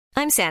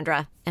I'm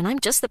Sandra, and I'm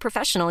just the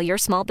professional your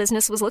small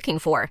business was looking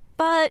for.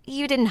 But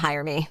you didn't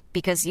hire me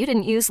because you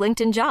didn't use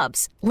LinkedIn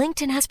Jobs.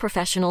 LinkedIn has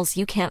professionals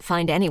you can't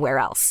find anywhere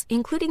else,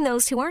 including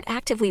those who aren't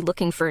actively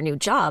looking for a new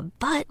job,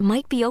 but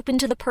might be open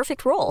to the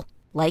perfect role,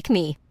 like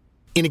me.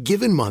 In a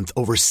given month,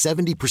 over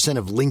 70%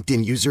 of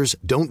LinkedIn users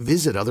don't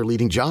visit other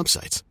leading job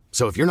sites.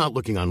 So if you're not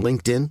looking on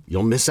LinkedIn,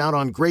 you'll miss out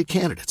on great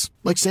candidates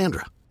like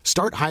Sandra.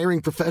 Start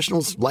hiring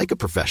professionals like a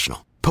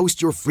professional.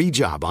 Post your free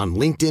job on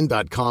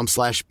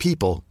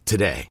linkedin.com/people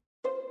today.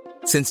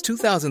 Since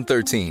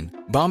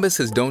 2013, Bombas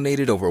has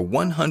donated over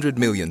 100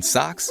 million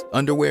socks,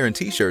 underwear, and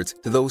T-shirts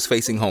to those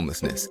facing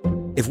homelessness.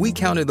 If we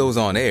counted those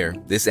on air,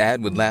 this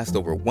ad would last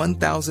over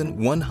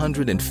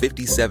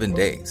 1,157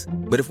 days.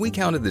 But if we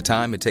counted the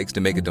time it takes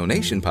to make a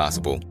donation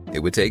possible, it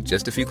would take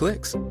just a few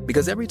clicks.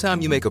 Because every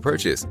time you make a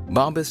purchase,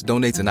 Bombas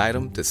donates an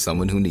item to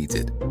someone who needs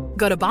it.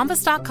 Go to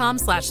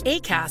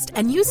bombas.com/ACAST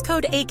and use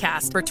code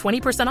ACAST for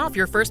 20% off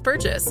your first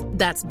purchase.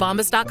 That's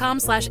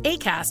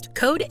bombas.com/ACAST,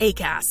 code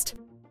ACAST.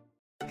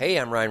 Hey,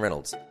 I'm Ryan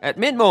Reynolds. At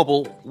Mint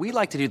Mobile, we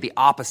like to do the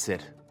opposite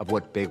of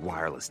what Big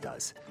Wireless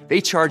does. They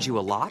charge you a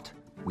lot.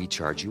 We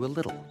charge you a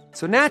little.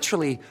 So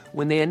naturally,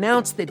 when they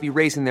announced they'd be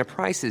raising their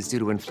prices due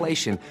to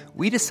inflation,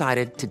 we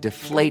decided to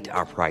deflate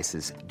our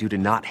prices due to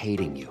not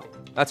hating you.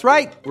 That's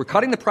right. We're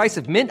cutting the price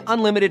of Mint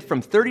Unlimited from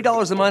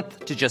 $30 a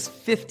month to just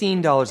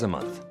 $15 a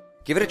month.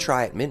 Give it a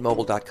try at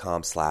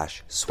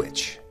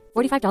mintmobile.com/switch.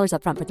 $45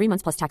 up front for 3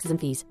 months plus taxes and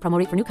fees. Promo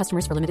rate for new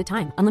customers for limited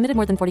time. Unlimited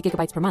more than 40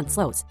 gigabytes per month.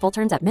 Slows full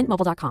terms at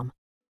mintmobile.com.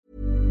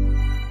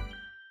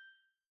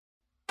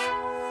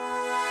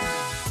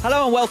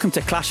 Hello and welcome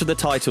to Clash of the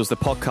Titles, the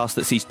podcast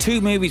that sees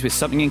two movies with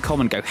something in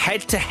common go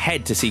head to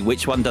head to see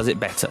which one does it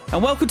better.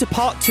 And welcome to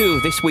part 2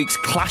 of this week's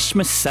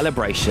Clashmas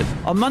celebration.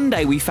 On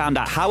Monday, we found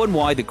out how and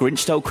why the Grinch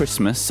stole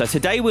Christmas, so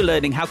today we're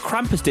learning how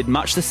Krampus did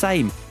much the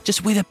same,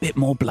 just with a bit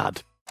more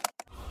blood.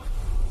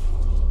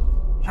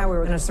 How we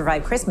were going to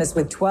survive Christmas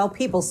with 12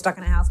 people stuck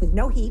in a house with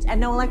no heat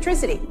and no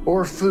electricity.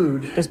 Or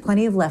food. There's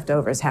plenty of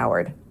leftovers,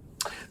 Howard.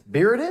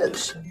 Beer it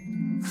is.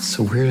 It's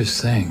the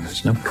weirdest thing.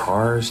 There's no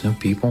cars, no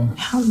people.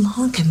 How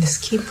long can this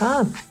keep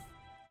up?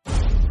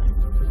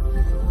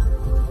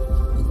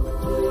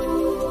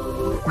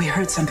 We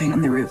heard something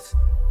on the roof.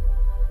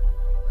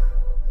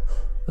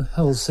 The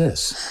hell's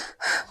this?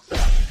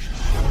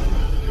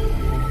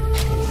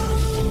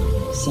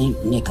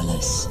 St.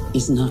 Nicholas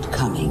is not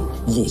coming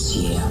this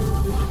year.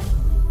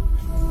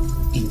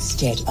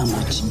 Instead, a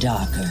much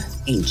darker,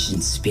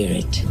 ancient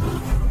spirit.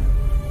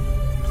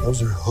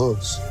 Those are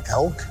hooves.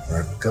 Elk or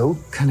a goat?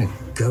 What kind of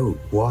goat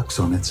walks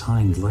on its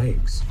hind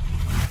legs?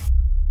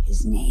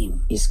 His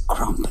name is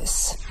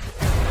Krampus.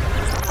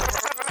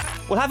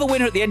 We'll have a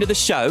winner at the end of the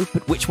show,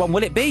 but which one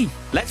will it be?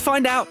 Let's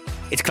find out.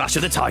 It's Clash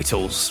of the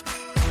Titles.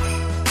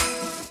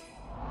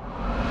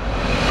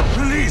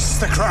 Release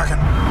the Kraken!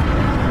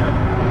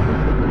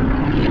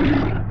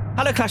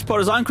 Hello, Clash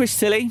Podders. I'm Chris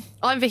Tilley.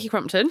 I'm Vicky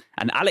Crumpton.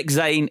 And Alex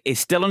Zane is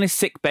still on his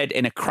sick bed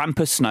in a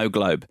Krampus snow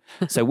globe.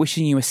 So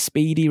wishing you a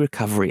speedy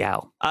recovery,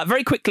 Al.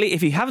 Very quickly,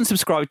 if you haven't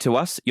subscribed to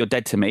us, you're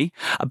dead to me.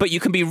 But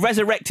you can be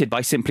resurrected by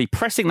simply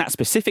pressing that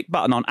specific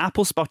button on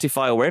Apple,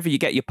 Spotify, or wherever you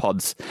get your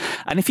pods.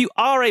 And if you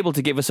are able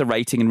to give us a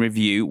rating and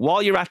review,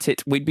 while you're at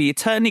it, we'd be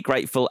eternally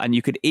grateful, and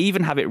you could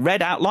even have it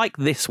read out like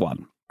this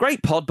one.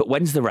 Great pod, but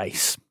when's the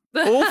race?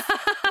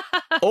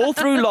 All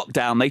through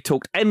lockdown, they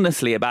talked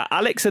endlessly about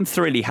Alex and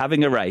Thrilly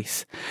having a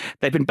race.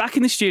 They've been back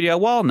in the studio a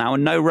while now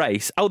and no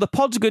race. Oh, the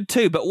pod's good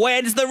too, but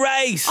when's the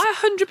race? I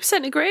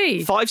 100%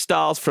 agree. 5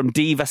 stars from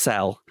D.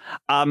 Vassell.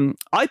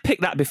 I picked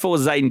that before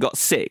Zane got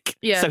sick,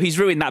 so he's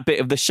ruined that bit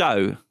of the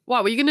show.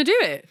 Why, were you going to do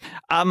it?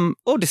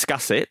 Or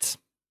discuss it.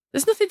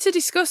 There's nothing to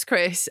discuss,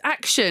 Chris.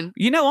 Action.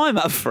 You know I'm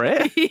up for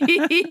it.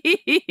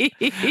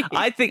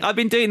 I think I've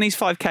been doing these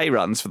 5K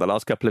runs for the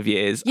last couple of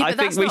years. I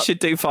think we should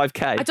do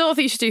 5K. I don't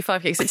think you should do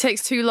 5K because it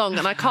takes too long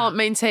and I can't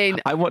maintain.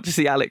 I want to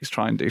see Alex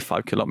try and do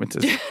 5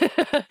 kilometres.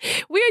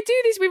 We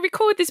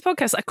record this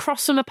podcast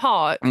across from a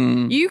park.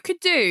 You could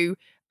do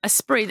a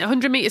sprint,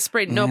 100-metre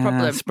sprint, no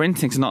problem.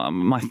 Sprinting's not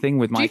my thing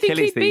with my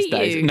Achilles these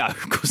days. You? No,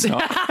 of course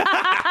not.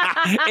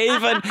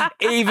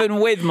 even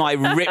with my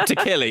ripped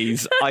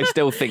Achilles, I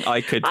still think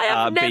I could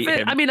beat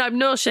him. I mean, I'm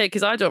no shade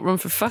because I don't run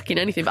for fucking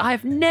anything, but I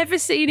have never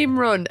seen him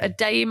run a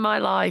day in my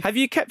life. Have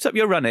you kept up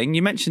your running?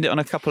 You mentioned it on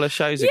a couple of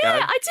shows ago.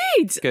 Yeah, I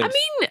did. Good. I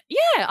mean,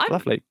 yeah.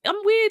 Lovely. I'm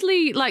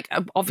weirdly, like,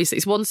 obviously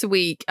it's once a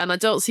week and I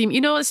don't seem,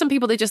 some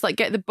people, they just like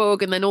get the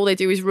bug and then all they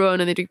do is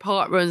run and they do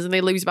park runs and they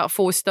lose about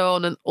 4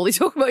 stone and all they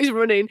talk about is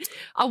running.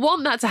 I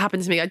want that to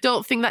happen to me. I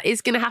don't think that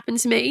is going to happen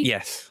to me.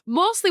 Yes.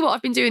 Mostly what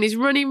I've been doing is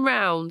running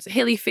round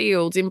hilly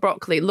fields in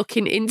Brockley,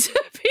 looking into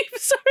people.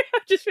 Sorry, I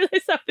just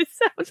realised how this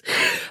sounds.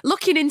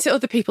 Looking into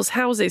other people's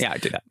houses. Yeah, I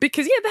do that.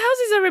 Because, the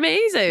houses are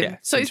amazing. Yeah,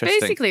 so it's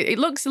basically, it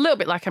looks a little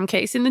bit like I'm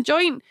casing the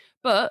joint,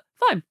 but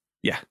fine.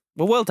 Yeah.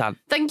 Well done.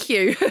 Thanks,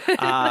 Chris.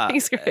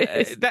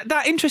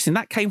 That interesting.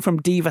 That came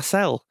from D.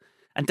 Vassell.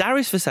 And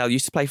Darius Vassell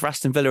used to play for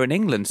Aston Villa in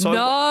England. So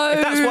No.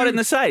 if that's one in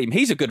the same,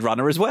 he's a good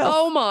runner as well.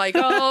 Oh my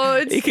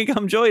God. He can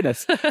come join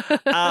us.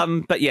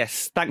 But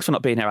yes, thanks for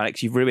not being here,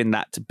 Alex. You've ruined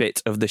that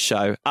bit of the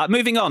show.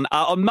 Moving on.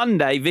 On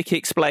Monday, Vicky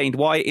explained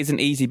why it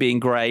isn't easy being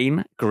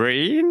green.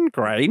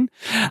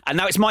 And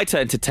now it's my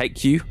turn to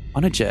take you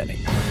on a journey.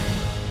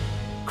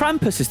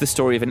 Krampus is the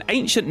story of an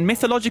ancient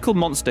mythological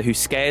monster who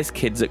scares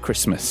kids at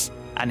Christmas.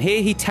 And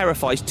here he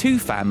terrifies two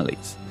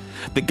families.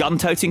 The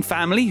gun-toting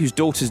family, whose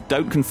daughters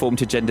don't conform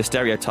to gender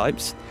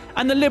stereotypes,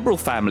 and the liberal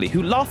family,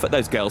 who laugh at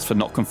those girls for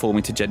not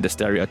conforming to gender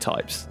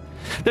stereotypes.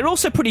 They're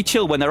also pretty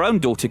chill when their own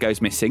daughter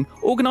goes missing,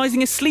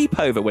 organising a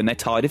sleepover when they're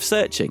tired of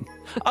searching.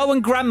 Oh,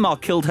 and Grandma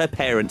killed her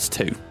parents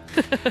too.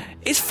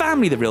 Is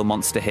family the real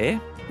monster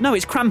here? No,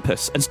 it's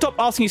Krampus. And stop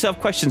asking yourself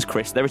questions,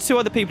 Chris. There are two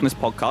other people in this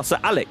podcast. So,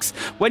 Alex,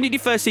 when did you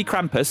first see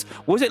Krampus?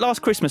 Was it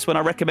last Christmas when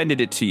I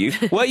recommended it to you?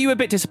 Were you a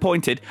bit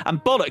disappointed?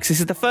 And bollocks, this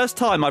is the first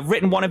time I've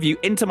written one of you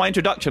into my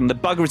introduction. The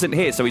bugger isn't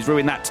here, so he's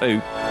ruined that too.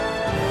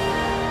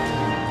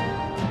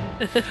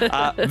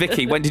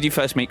 Vicky, when did you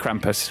first meet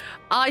Krampus?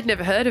 I'd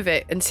never heard of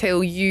it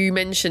until you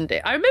mentioned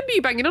it. I remember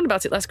you banging on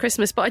about it last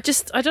Christmas, but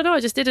I don't know, I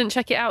just didn't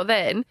check it out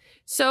then.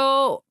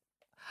 So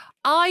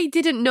I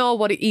didn't know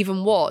what it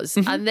even was.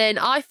 Mm-hmm. And then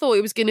I thought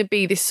it was going to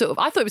be this sort of,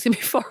 I thought it was going to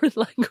be foreign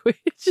language,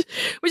 which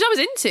I was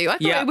into. I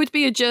thought it would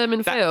be a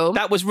German film.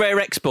 That was Rare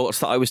Exports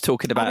that I was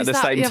talking about at the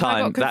same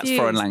time. That's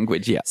foreign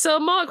language, yeah. So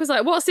Mark was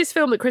like, what's this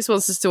film that Chris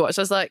wants us to watch?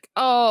 I was like,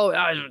 oh,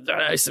 I don't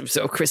know, some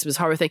sort of Christmas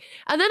horror thing.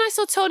 And then I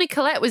saw Toni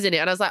Collette was in it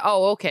and I was like,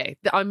 oh, okay,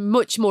 I'm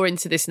much more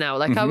into this now.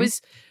 Like I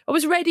was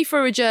ready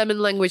for a German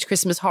language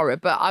Christmas horror,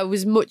 but I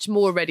was much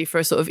more ready for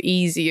a sort of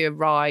easier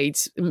ride,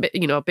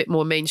 you know, a bit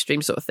more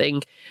mainstream sort of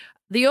thing.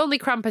 The only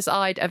Krampus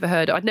I'd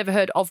never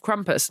heard of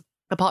Krampus,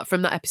 apart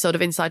from that episode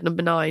of Inside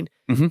Number 9,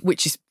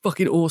 which is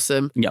fucking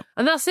awesome. Yep.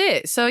 And that's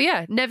it. So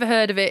yeah, never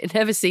heard of it,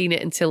 never seen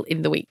it until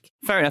in the week.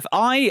 Fair enough.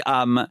 I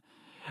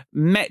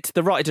met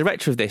the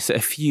writer-director of this a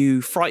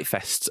few Fright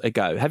Fests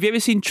ago. Have you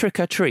ever seen Trick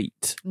or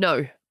Treat?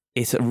 No.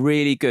 It's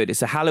really good.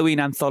 It's a Halloween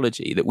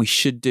anthology that we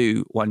should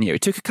do one year.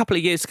 It took a couple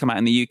of years to come out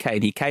in the UK,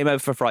 and he came over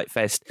for Fright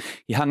Fest.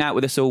 He hung out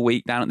with us all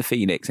week down at the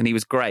Phoenix, and he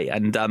was great.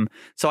 And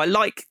so I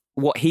like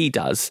what he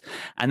does.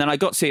 And then I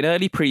got to see an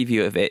early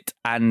preview of it,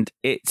 and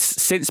it's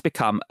since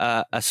become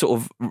a sort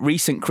of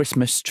recent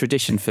Christmas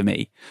tradition for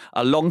me,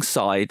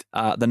 alongside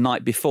The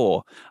Night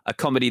Before, a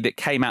comedy that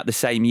came out the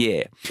same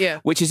year.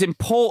 Yeah. Which is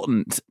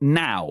important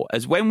now,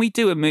 as when we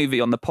do a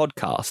movie on the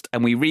podcast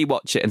and we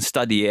rewatch it and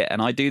study it,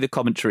 and I do the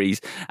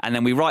commentaries, and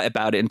then we write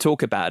about it and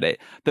talk about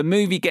it, the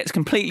movie gets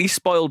completely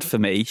spoiled for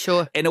me.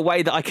 Sure. In a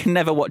way that I can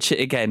never watch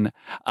it again,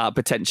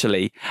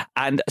 potentially.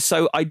 And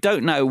so I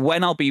don't know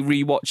when I'll be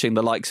rewatching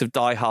the likes of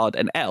Die Hard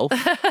and Elf.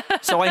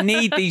 So I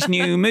need these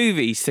new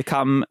movies to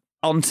come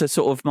onto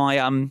sort of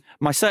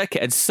my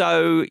circuit. And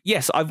so,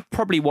 yes, I've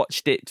probably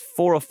watched it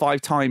 4 or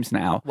 5 times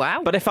now.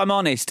 Wow. But if I'm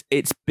honest,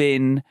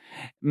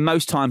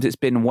 most times it's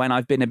been when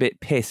I've been a bit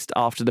pissed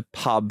after the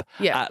pub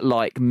at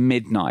like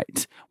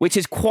midnight, which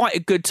is quite a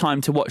good time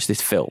to watch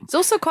this film. It's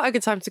also quite a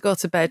good time to go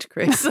to bed,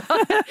 Chris.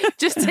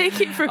 Just take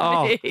it from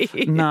me.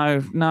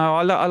 No,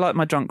 I like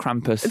my drunk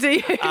Krampus. Do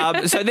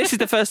you? So this is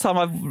the first time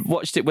I've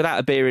watched it without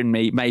a beer in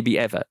me, maybe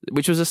ever,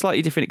 which was a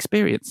slightly different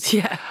experience.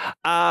 Yeah.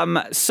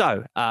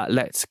 So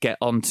let's get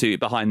on to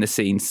behind the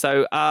scenes.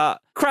 So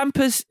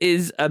Krampus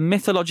is a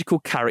mythological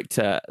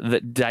character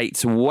that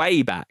dates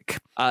way back.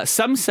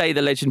 Some say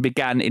the legend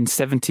began in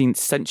 17th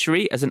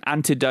century as an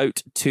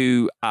antidote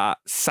to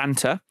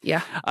Santa.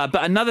 Yeah.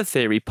 But another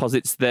theory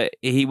posits that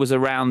he was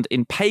around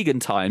in pagan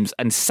times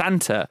and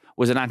Santa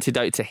was an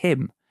antidote to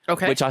him.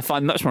 Okay. Which I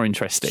find much more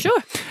interesting.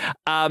 Sure.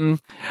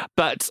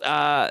 But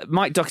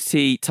Mike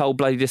Doherty told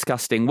Bloody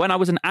Disgusting, when I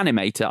was an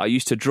animator, I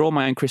used to draw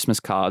my own Christmas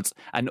cards,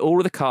 and all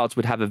of the cards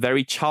would have a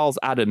very Charles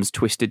Addams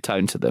twisted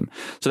tone to them.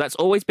 So that's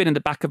always been in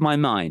the back of my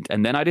mind.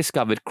 And then I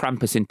discovered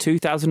Krampus in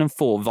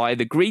 2004 via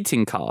the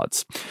greeting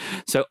cards.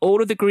 So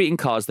all of the greeting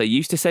cards they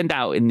used to send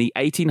out in the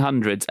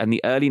 1800s and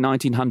the early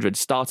 1900s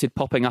started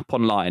popping up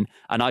online,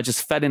 and I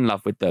just fell in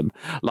love with them.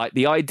 Like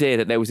the idea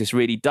that there was this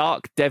really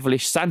dark,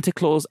 devilish, Santa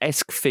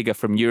Claus-esque figure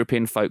from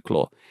European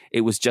folklore.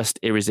 It was just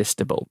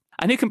irresistible.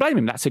 And who can blame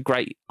him? That's a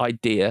great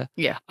idea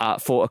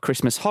for a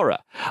Christmas horror.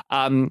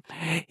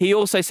 He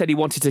also said he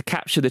wanted to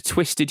capture the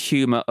twisted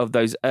humour of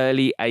those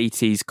early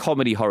 80s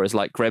comedy horrors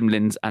like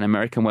Gremlins and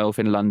American Werewolf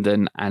in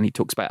London. And he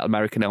talks about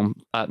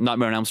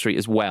Nightmare on Elm Street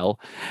as well.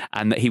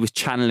 And that he was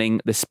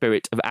channeling the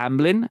spirit of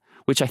Amblin,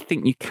 which I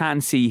think you can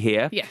see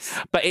here. Yes.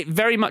 But it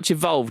very much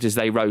evolved as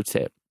they wrote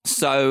it.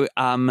 So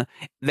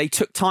they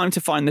took time to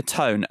find the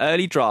tone.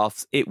 Early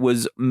drafts, it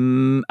was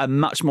a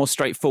much more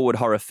straightforward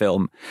horror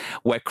film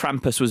where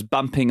Krampus was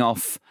bumping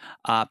off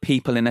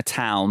people in a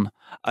town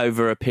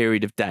over a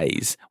period of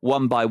days,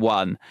 one by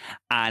one.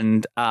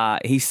 And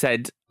he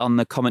said on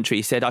the commentary,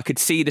 he said, I could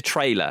see the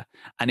trailer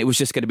and it was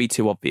just going to be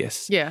too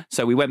obvious. Yeah.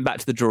 So we went back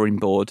to the drawing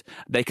board.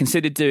 They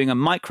considered doing a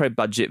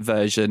micro-budget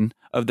version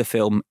of the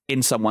film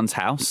in someone's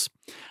house.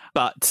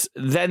 But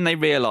then they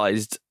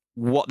realised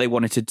what they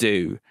wanted to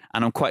do,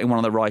 and I'm quoting one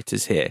of the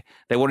writers here,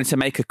 they wanted to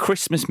make a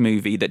Christmas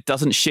movie that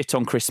doesn't shit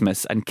on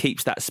Christmas and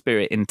keeps that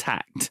spirit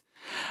intact.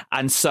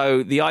 And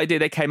so the idea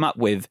they came up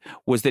with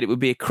was that it would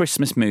be a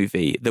Christmas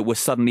movie that was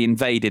suddenly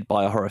invaded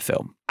by a horror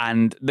film.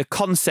 And the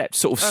concept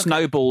sort of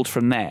snowballed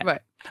from there.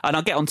 Right. And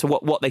I'll get onto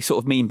what they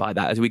sort of mean by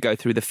that as we go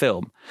through the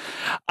film.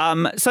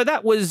 So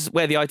that was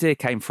where the idea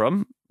came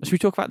from. Should we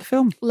talk about the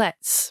film?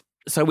 Let's.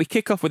 So we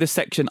kick off with a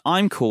section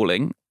I'm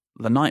calling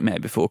The Nightmare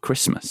Before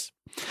Christmas.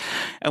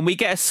 And we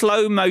get a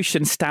slow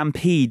motion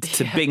stampede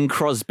to Bing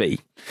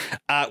Crosby,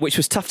 which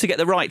was tough to get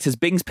the rights as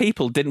Bing's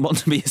people didn't want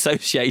to be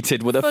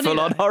associated with a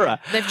full-on horror.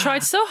 They've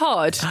tried so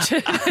hard.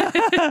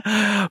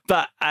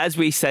 But as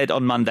we said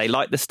on Monday,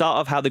 like the start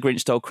of How the Grinch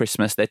Stole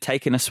Christmas, they're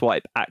taking a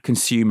swipe at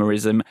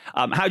consumerism.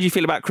 How do you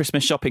feel about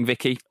Christmas shopping,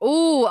 Vicky?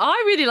 Oh, I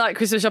really like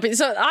Christmas shopping.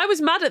 So I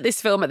was mad at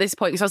this film at this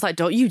point because I was like,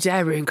 don't you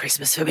dare ruin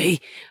Christmas for me.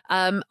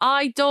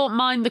 I don't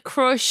mind the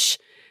crush.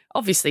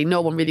 Obviously,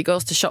 no one really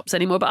goes to shops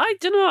anymore, but I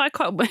don't know. I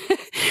quite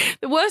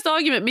the worst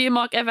argument me and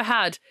Mark ever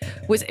had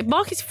was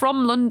Mark is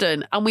from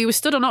London, and we were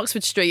stood on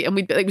Oxford Street, and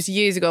it was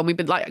years ago, and we'd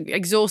been like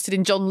exhausted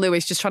in John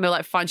Lewis, just trying to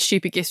like find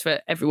stupid gifts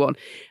for everyone.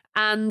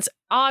 And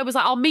I was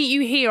like, I'll meet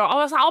you here. I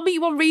was like, I'll meet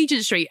you on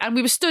Regent Street. And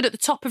we were stood at the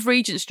top of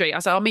Regent Street. I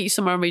said, I'll meet you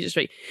somewhere on Regent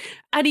Street.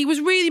 And he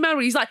was really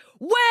mad. He's like,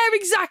 where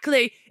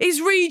exactly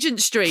is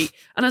Regent Street?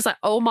 And I was like,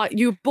 oh my,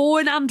 you were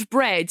born and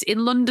bred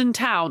in London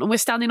town, and we're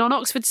standing on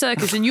Oxford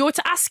Circus, and you're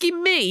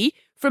asking me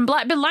from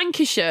Blackburn,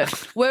 Lancashire,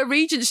 where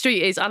Regent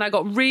Street is. And I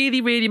got really,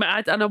 really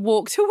mad, and I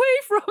walked away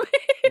from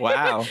him.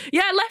 Wow.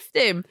 Yeah, I left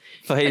him.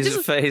 For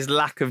his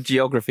lack of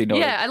geography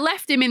knowledge. Yeah, I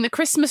left him in the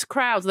Christmas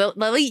crowds.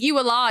 They'll eat you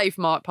alive,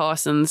 Mark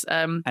Parsons.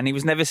 And he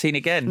was never seen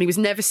again. And he was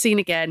never seen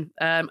again.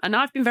 And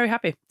I've been very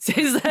happy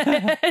since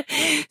then.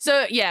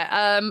 So,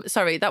 yeah,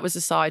 sorry, that was a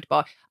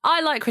sidebar.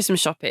 I like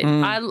Christmas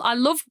shopping. I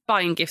love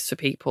buying gifts for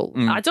people.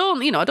 I don't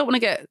want to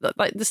get,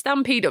 like, the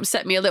stampede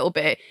upset me a little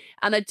bit.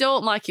 And I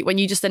don't like it when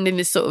you just end in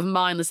this sort of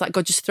mindless, like,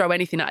 God, just throw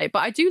anything at it. But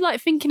I do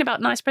like thinking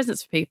about nice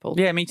presents for people.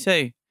 Yeah, me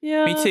too.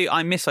 Yeah. Me too.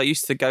 I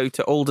used to go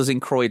to Alders in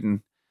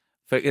Croydon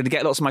to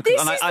get lots of my...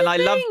 I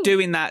love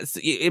doing that.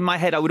 In my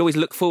head, I would always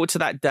look forward to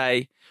that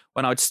day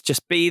when I would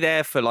just be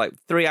there for like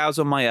 3 hours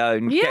on my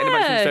own, getting a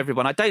bunch of things for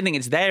everyone. I don't think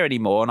it's there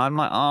anymore. And I'm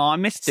like, oh, I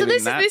miss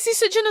doing that. This is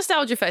such a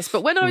nostalgia fest.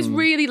 But when I was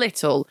really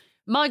little...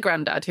 My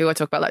granddad, who I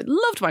talk about, like,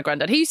 loved my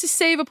granddad. He used to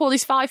save up all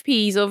these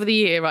 5p's over the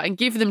year, right, and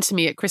give them to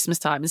me at Christmas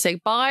time and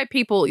say, buy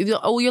people,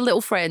 all your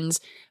little friends,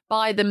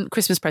 buy them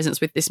Christmas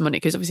presents with this money,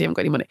 because obviously I haven't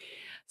got any money.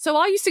 So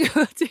I used to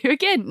go to,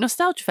 again,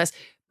 Nostalgia Fest,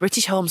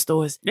 British Home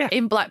Stores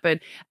in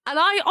Blackburn. And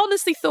I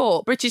honestly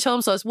thought British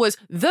Home Stores was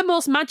the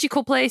most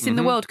magical place in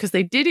the world because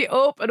they did it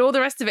up and all the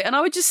rest of it. And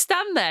I would just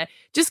stand there,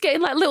 just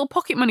getting like little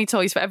pocket money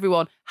toys for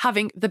everyone,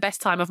 having the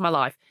best time of my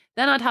life.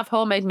 Then I'd have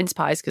homemade mince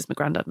pies because my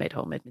granddad made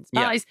homemade mince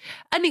pies.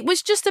 And it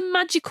was just a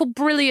magical,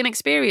 brilliant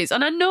experience.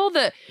 And I know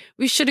that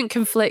we shouldn't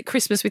conflate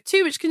Christmas with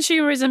too much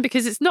consumerism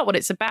because it's not what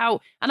it's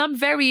about. And I'm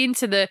very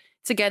into the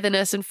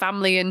togetherness and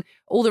family and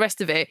all the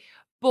rest of it.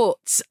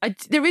 But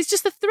there is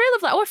just the thrill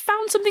of like, I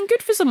found something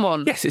good for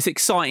someone. Yes, it's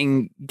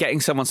exciting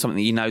getting someone something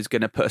that you know is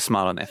going to put a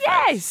smile on their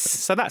face.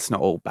 So that's not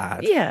all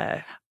bad.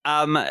 Yeah.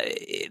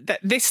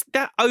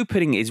 That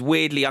opening is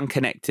weirdly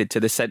unconnected to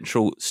the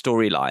central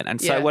storyline.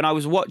 And so when I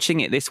was watching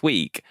it this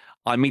week,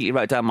 I immediately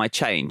wrote down my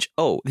change.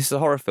 Oh, this is a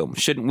horror film.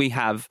 Shouldn't we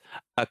have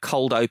a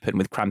cold open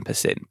with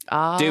Krampus in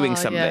doing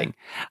something?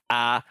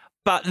 Yeah.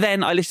 But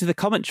then I listened to the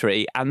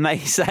commentary and they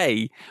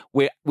say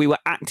we were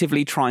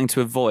actively trying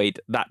to avoid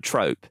that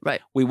trope.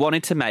 Right. We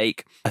wanted to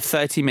make a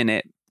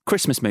 30-minute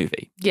Christmas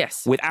movie.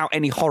 Yes. Without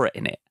any horror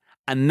in it.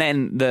 And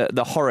then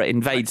the horror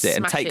invades it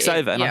and takes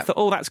over. And I thought,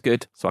 oh, that's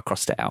good. So I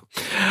crossed it out.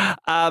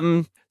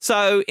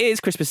 So it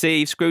is Christmas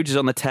Eve. Scrooge is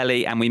on the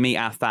telly and we meet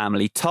our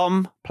family.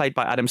 Tom, played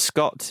by Adam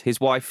Scott. His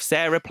wife,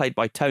 Sarah, played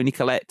by Toni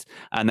Collette.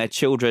 And their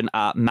children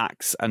are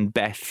Max and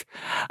Beth,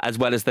 as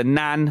well as the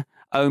nan,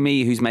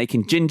 Omi, who's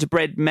making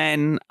gingerbread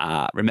men.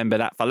 Remember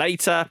that for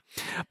later.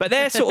 But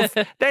they're sort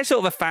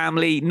of a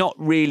family, not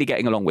really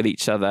getting along with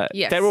each other.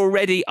 Yes. They're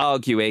already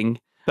arguing.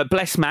 But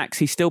bless Max,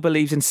 he still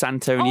believes in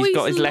Santa and he's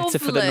got his letter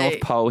for the North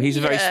Pole. He's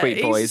a very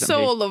sweet boy, isn't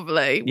he? He's so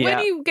lovely. Yeah. When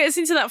he gets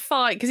into that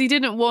fight, because he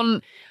didn't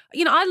want...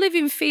 You know, I live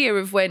in fear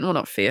of when... Well,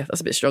 not fear, that's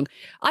a bit strong.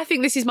 I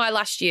think this is my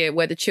last year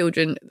where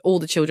all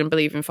the children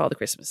believe in Father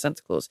Christmas,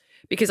 Santa Claus.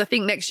 Because I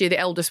think next year the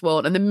eldest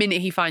won't. And the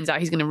minute he finds out,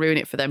 he's going to ruin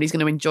it for them. He's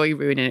going to enjoy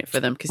ruining it for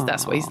them because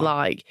that's what he's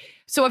like.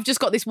 So I've just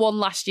got this one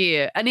last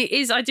year. And it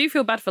is... I do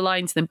feel bad for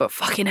lying to them, but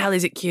fucking hell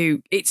is it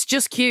cute. It's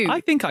just cute. I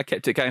think I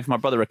kept it going for my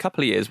brother a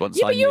couple of years once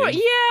I knew. Yeah,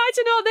 I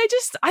don't know. They're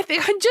just... I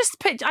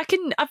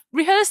think I've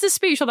rehearsed the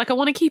speech. I'm like, I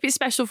want to keep it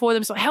special for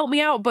them. So help me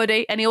out,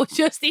 buddy. And he will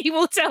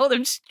tell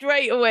them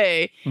straight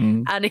away.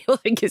 And he'll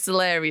think it's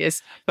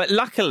hilarious. But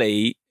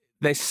luckily,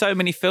 there's so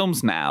many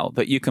films now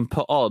that you can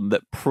put on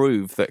that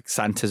prove that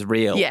Santa's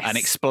real and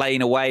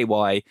explain away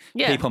why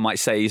people might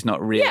say he's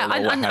not real.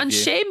 Yeah, and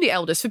shame the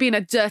eldest for being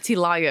a dirty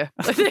liar.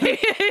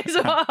 Is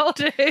what I'll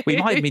do. We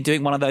might be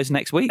doing one of those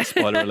next week,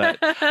 spoiler alert.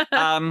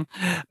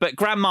 But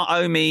Grandma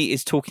Omi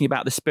is talking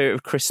about the spirit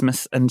of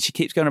Christmas, and she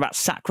keeps going about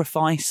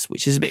sacrifice,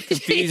 which is a bit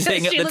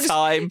confusing at the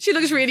time. She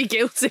looks really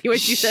guilty when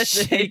she says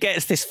it. She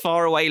gets this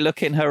faraway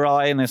look in her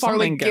eye, and there's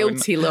something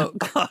guilty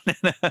look.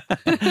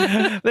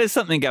 There's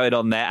something going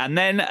on there. And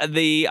then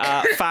the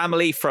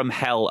family from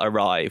hell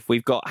arrive.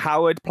 We've got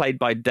Howard, played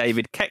by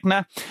David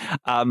Koechner,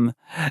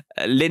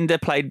 Linda,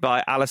 played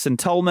by Alison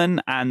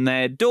Tolman, and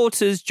their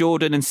daughters,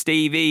 Jordan and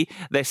Stevie,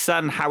 their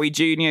son, Howie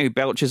Jr., who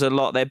belches a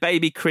lot, their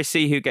baby,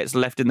 Chrissy, who gets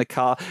left in the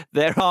car,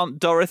 their Aunt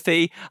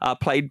Dorothy,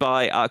 played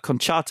by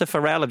Conchata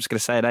Farrell, I'm just going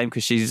to say her name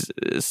because she's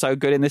so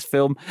good in this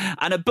film,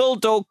 and a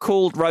bulldog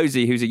called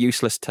Rosie, who's a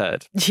useless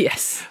turd.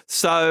 Yes.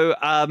 So,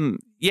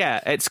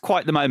 yeah, it's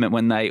quite the moment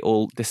when they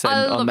all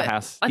descend on the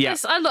house.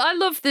 I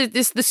love the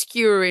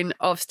skewering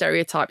of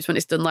stereotypes when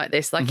it's done like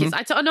this. Like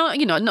I know,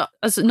 not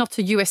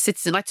a US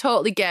citizen, I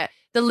totally get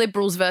the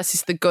liberals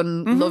versus the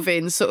gun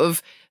loving sort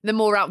of the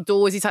more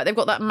outdoorsy type. They've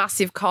got that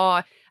massive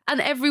car, and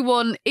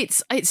everyone.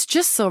 It's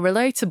just so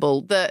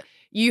relatable that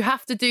you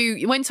have to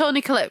do when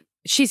Toni Collette.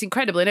 She's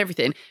incredible in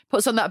everything.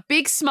 Puts on that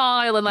big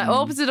smile and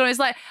opens the door. It's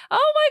like,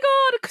 oh my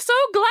God, so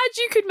glad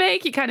you could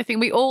make it, kind of thing.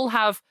 We all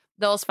have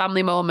those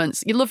family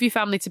moments. You love your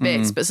family to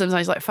bits, but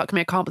sometimes like, fuck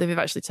me, I can't believe you've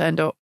actually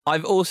turned up.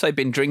 I've also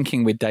been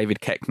drinking with David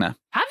Koechner.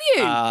 Have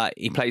you?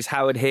 He plays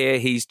Howard here.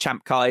 He's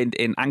Champ Kind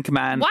in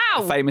Anchorman.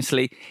 Wow.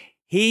 Famously.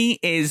 He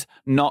is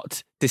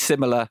not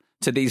dissimilar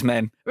to these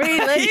men.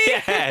 Really?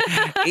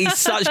 Yeah. He's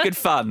such good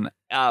fun.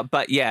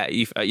 But yeah,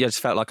 you just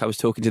felt like I was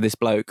talking to this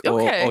bloke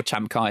or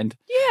Champ Kind.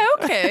 Yeah,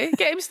 okay.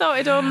 Get him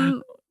started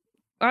on...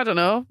 I don't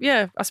know.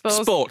 Yeah, I suppose.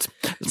 Sport.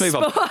 Let's move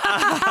on.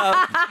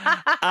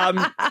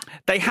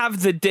 They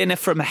have the dinner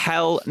from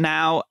hell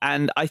now,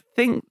 and I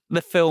think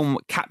the film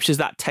captures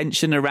that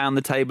tension around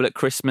the table at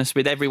Christmas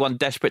with everyone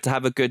desperate to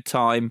have a good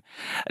time.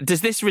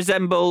 Does this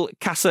resemble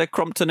Casa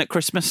Crompton at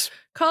Christmas?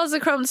 Casa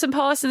Crompton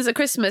Parsons at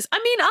Christmas. I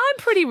mean, I'm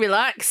pretty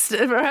relaxed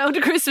around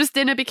a Christmas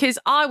dinner because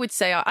I would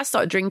say I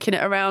started drinking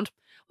it around...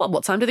 Well,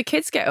 what time do the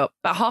kids get up?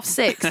 About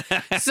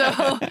 6:30.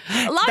 So,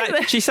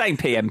 she's saying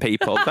PM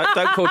people.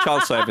 Don't call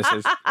child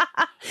services.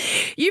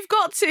 You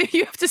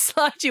have to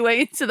slide your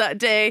way into that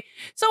day.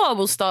 So I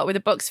will start with a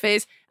Bucks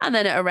Fizz, and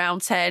then at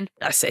around 10,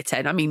 I say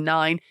 10, I mean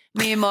 9,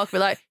 me and Mark were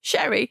like,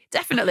 sherry,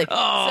 definitely.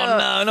 Oh,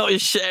 no, not a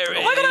sherry.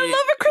 Oh my God, I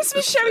love a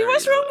Christmas sherry.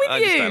 What's wrong with you? I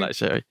just don't like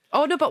sherry.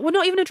 Oh, no, but we're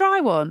not even a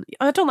dry one.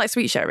 I don't like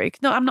sweet sherry.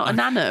 No, I'm not a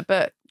nana,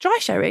 but dry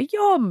sherry,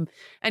 yum.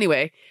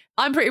 Anyway,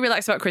 I'm pretty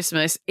relaxed about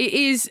Christmas.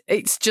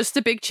 It's just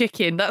a big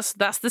chicken. That's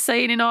the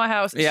saying in our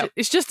house.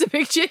 It's just a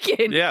big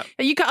chicken. Yeah.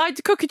 I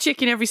cook a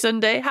chicken every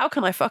Sunday. How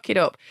can I fuck it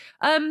up?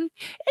 I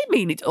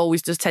mean, it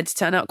always does tend to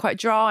turn out quite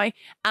dry,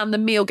 and the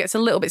meal gets a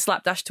little bit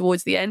slapdash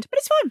towards the end, but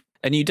it's fine.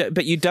 And you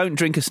don't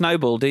drink a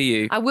Snowball, do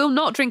you? I will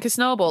not drink a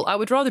Snowball. I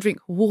would rather drink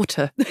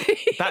water.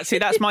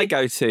 That's my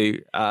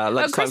go-to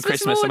lunchtime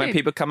Christmas, and when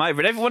people come over,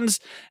 and everyone's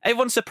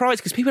surprised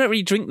because people don't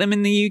really drink them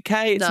in the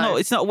UK.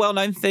 It's not a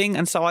well-known thing,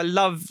 and so I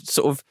love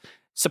sort of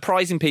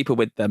surprising people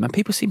with them, and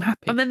people seem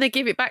happy. And then they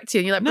give it back to you,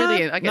 and you're like,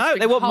 brilliant. I guess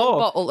they want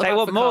more. They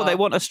want more. Apricot. They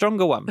want a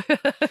stronger one.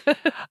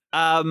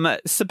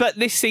 But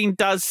this scene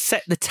does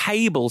set the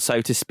table,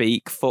 so to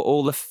speak, for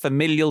all the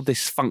familial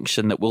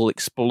dysfunction that we'll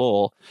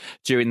explore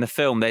during the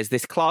film. There's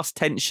this class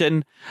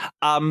tension,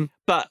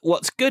 but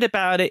what's good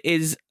about it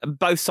is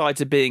both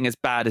sides are being as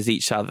bad as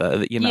each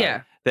other.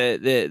 Yeah.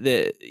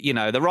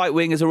 The right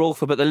wingers are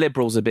awful, but the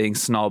liberals are being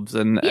snobs,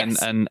 and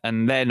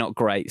they're not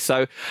great.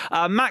 So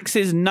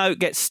Max's note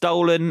gets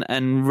stolen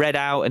and read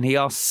out, and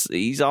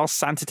he's asked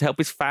Santa to help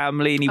his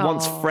family, and he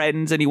wants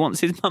friends, and he wants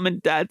his mum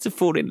and dad to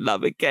fall in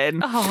love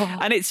again.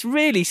 And it's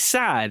really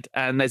sad.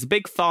 And there's a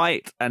big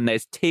fight, and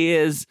there's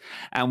tears,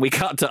 and we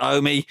cut to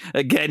Omi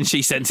again.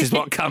 She senses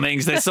what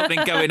coming. There's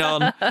something going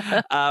on.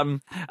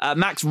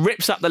 Max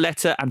rips up the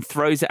letter and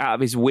throws it out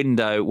of his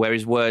window, where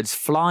his words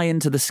fly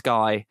into the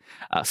sky.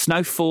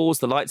 Snow falls,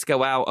 the lights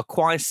go out, a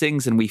choir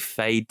sings, and we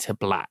fade to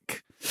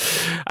black.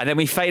 And then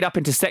we fade up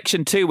into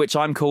section 2, which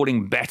I'm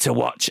calling Better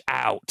Watch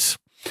Out.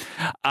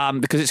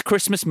 Because it's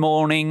Christmas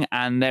morning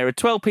and there are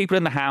 12 people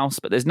in the house,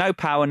 but there's no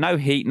power, no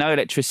heat, no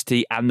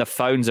electricity, and the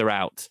phones are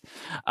out.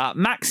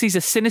 Max sees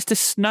a sinister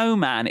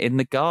snowman in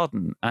the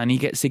garden, and he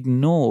gets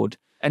ignored.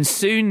 And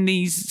soon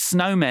these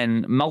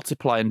snowmen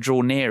multiply and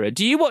draw nearer.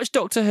 Do you watch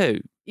Doctor Who?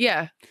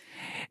 Yeah.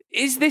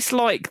 Is this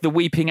like the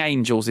Weeping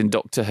Angels in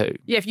Doctor Who?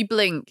 Yeah, if you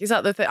blink. Is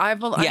that the thing?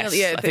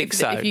 Yes, I think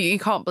so. If you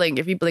can't blink.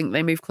 If you blink,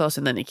 they move close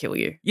and then they kill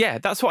you. Yeah,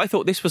 that's what I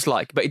thought this was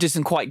like, but it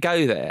doesn't quite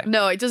go there.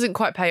 No, it doesn't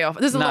quite pay off.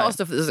 There's a lot of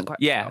stuff that doesn't quite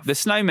pay off. The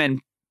snowmen,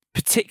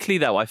 particularly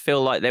though, I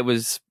feel like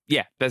there's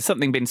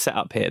something been set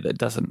up here that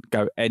doesn't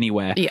go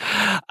anywhere.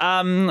 Yeah.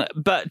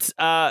 But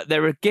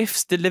there are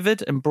gifts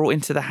delivered and brought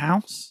into the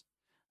house.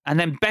 And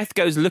then Beth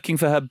goes looking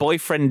for her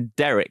boyfriend,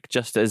 Derek,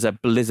 just as a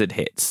blizzard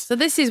hits. So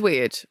this is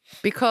weird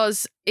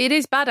because it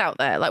is bad out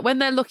there. Like when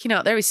they're looking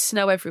out, there is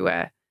snow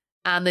everywhere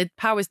and the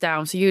power's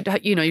down. So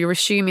you're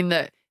assuming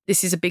that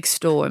this is a big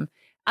storm.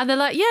 And they're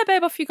like, yeah,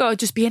 babe, off you go.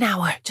 Just be an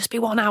hour. Just be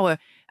 1 hour.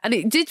 And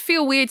it did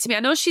feel weird to me. I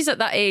know she's at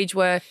that age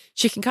where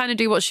she can kind of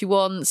do what she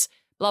wants,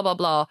 blah, blah,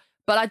 blah.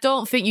 But I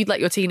don't think you'd let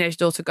your teenage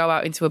daughter go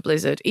out into a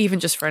blizzard, even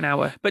just for an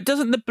hour. But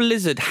doesn't the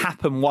blizzard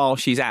happen while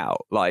she's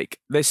out? Like,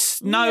 there's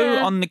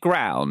snow on the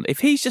ground. If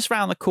he's just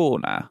round the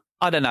corner,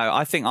 I don't know.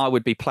 I think I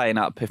would be playing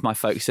up if my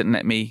folks didn't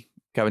let me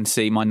go and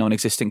see my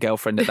non-existent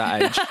girlfriend at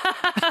that age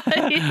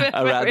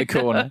around the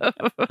corner.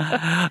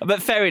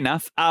 But fair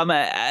enough.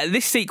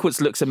 This sequence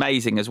looks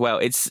amazing as well.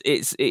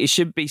 It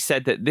should be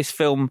said that this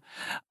film,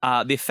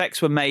 the effects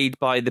were made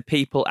by the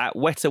people at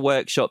Weta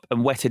Workshop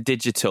and Weta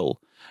Digital,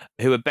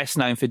 who are best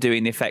known for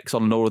doing the effects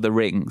on Lord of the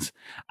Rings.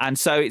 And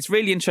so it's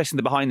really interesting,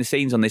 the behind the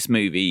scenes on this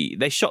movie.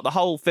 They shot the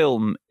whole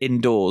film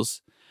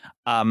indoors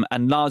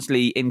and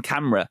largely in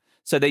camera.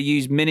 So they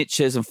use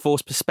miniatures and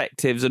forced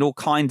perspectives and all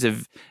kinds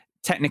of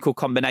technical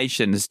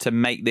combinations to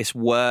make this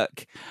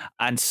work.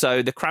 And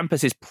so the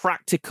Krampus is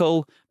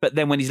practical, but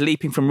then when he's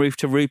leaping from roof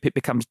to roof, it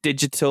becomes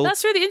digital.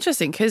 That's really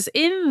interesting because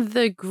in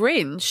The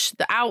Grinch,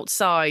 the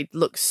outside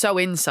looks so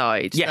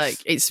inside. Yes. Like,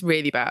 it's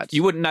really bad.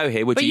 You wouldn't know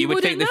here, would you? You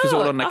would think this was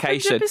all on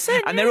location.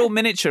 And they're all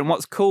miniature. And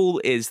what's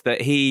cool is that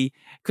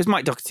because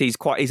Mike Dougherty's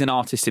he's an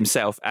artist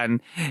himself,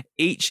 and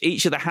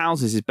each of the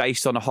houses is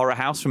based on a horror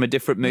house from a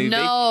different movie.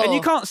 No. And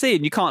you can't see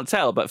and you can't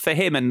tell, but for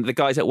him and the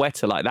guys at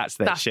Weta, like, that's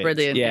their shit. That's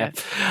brilliant. Yeah.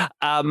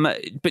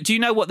 But do you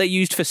know what they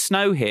used for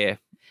snow here?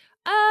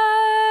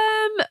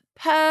 I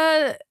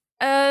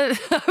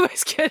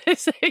was going to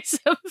say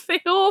something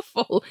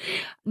awful.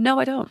 No,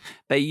 I don't.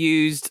 They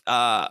used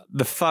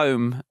the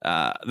foam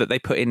that they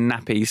put in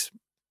nappies.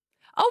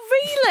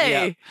 Oh, really?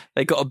 Yeah.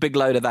 They got a big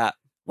load of that.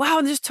 Wow,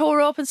 and just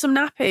tore open some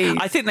nappies.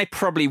 I think they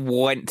probably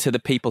went to the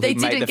people who made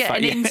the They didn't get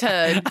an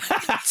intern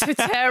to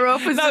tear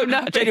open some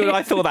nappies. Genuinely,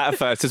 I thought that at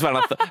first as well.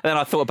 And then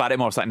I thought about it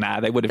more. I was like, nah,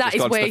 they would have just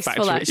gone to the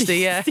factory. That is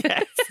wasteful, actually,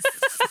 yeah.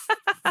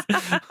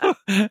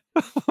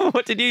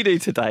 What did you do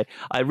today?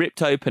 I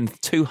ripped open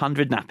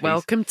 200 nappies.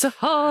 Welcome to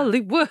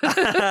Hollywood.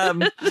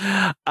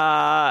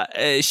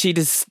 She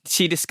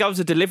discovers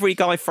a delivery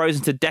guy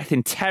frozen to death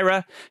in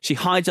terror. She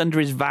hides under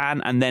his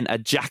van, and then a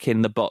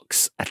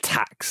Jack-in-the-Box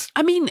attacks.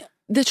 I mean,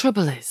 the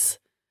trouble is,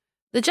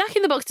 the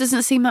Jack-in-the-Box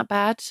doesn't seem that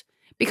bad.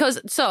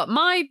 So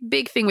my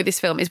big thing with this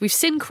film is we've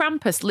seen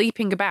Krampus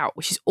leaping about,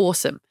 which is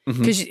awesome,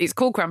 because it's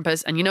called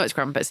Krampus and you know it's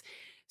Krampus.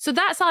 So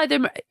that's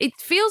it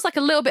feels like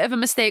a little bit of a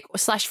mistake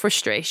 /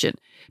 frustration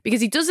because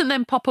he doesn't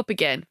then pop up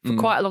again for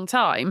quite a long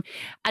time.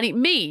 And it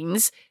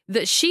means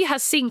that she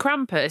has seen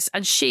Krampus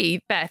and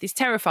she, Beth, is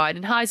terrified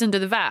and hides under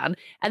the van.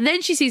 And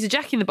then she sees a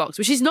Jack-in-the-Box,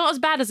 which is not as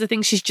bad as the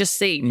thing she's just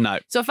seen. No.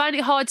 So I find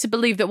it hard to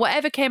believe that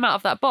whatever came out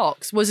of that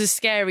box was as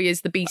scary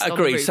as the beast on the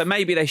Agreed. roof. So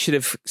maybe they should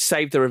have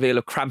saved the reveal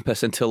of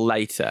Krampus until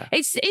later.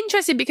 It's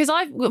interesting because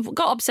I've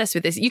got obsessed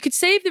with this. You could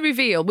save the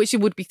reveal, which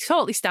it would be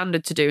totally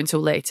standard to do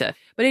until later.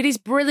 But it is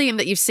brilliant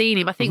that you've seen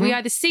him. I think we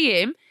either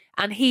see him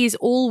and he is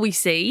all we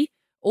see,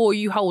 or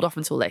you hold off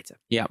until later.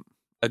 Yeah.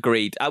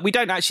 Agreed. We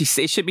don't actually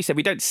see, it should be said,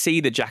 we don't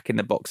see the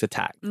Jack-in-the-Box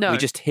attack. No. We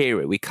just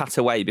hear it. We cut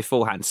away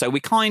beforehand. So you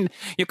kind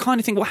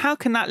of think, well, how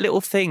can that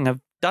little thing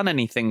have done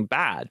anything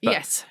bad? But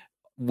yes.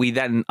 We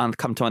then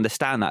come to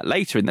understand that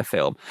later in the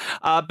film.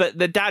 But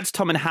the dads,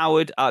 Tom and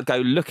Howard, go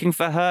looking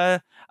for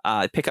her,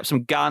 pick up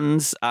some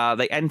guns.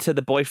 They enter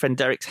the boyfriend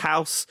Derek's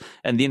house,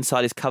 and the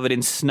inside is covered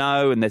in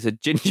snow, and there's a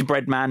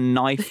gingerbread man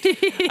knife,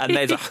 and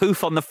there's a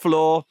hoof on the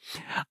floor,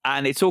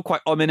 and it's all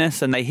quite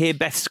ominous, and they hear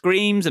Beth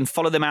screams and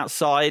follow them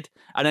outside,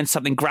 and then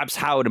something grabs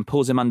Howard and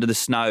pulls him under the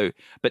snow,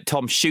 but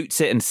Tom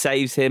shoots it and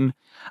saves him.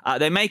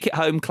 They make it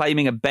home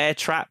claiming a bear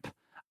trap.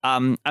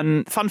 And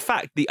fun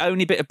fact, the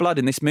only bit of blood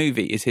in this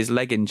movie is his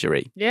leg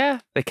injury.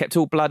 Yeah. They kept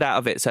all blood out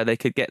of it so they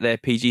could get their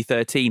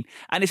PG-13.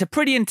 And it's a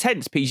pretty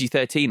intense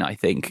PG-13, I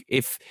think.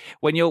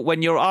 When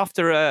you're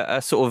after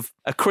a sort of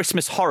a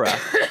Christmas horror,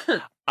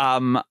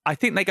 I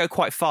think they go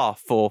quite far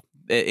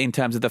in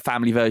terms of the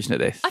family version of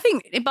this. I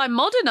think by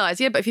modernise,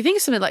 yeah, but if you think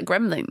of something like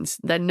Gremlins,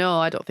 then no,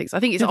 I don't think so. I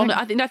think it's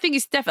I think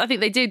it's definitely. I think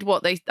they did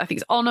I think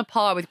it's on a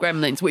par with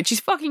Gremlins, which is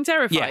fucking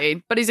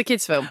terrifying, but it's a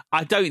kids' film.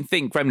 I don't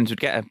think Gremlins would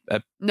get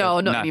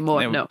not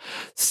anymore. No.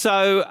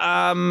 So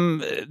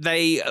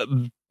they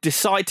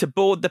decide to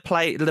board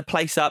the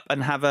place up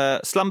and have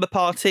a slumber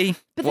party.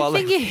 But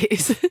the thing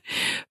is,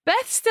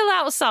 Beth's still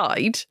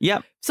outside.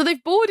 Yep. So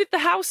they've boarded the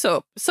house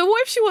up. So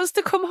what if she wants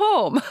to come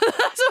home? That's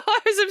what I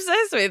was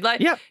obsessed with.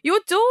 Like, your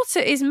daughter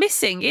is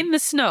missing in the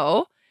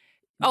snow.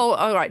 Oh,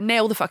 all right,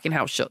 nail the fucking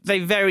house shut. They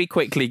very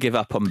quickly give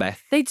up on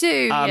Beth. They do,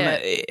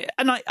 yeah.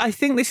 And I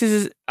think this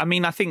is,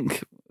 I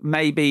think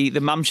maybe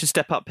the mum should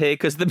step up here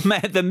because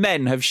the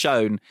men have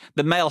shown,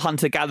 the male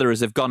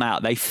hunter-gatherers have gone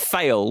out, they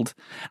failed,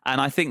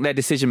 and I think their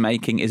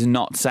decision-making is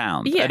not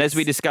sound. Yes. And as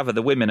we discover,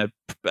 the women are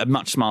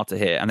much smarter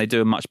here and they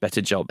do a much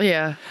better job.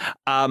 Yeah.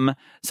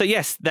 So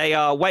yes, they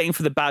are waiting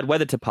for the bad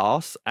weather to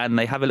pass and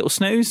they have a little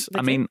snooze.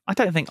 I mean, I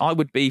don't think I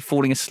would be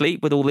falling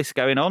asleep with all this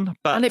going on.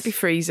 But And it'd be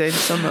freezing,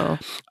 so no.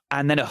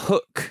 And then a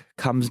hook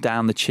comes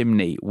down the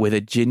chimney with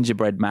a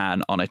gingerbread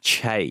man on a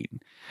chain.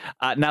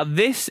 Now,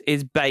 this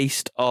is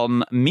based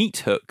on Meat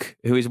Hook,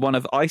 who is one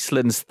of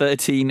Iceland's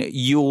 13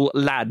 Yule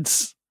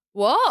lads.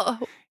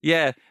 What?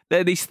 Yeah,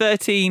 they're these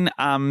 13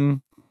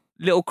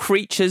 little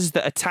creatures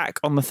that attack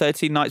on the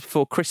 13 nights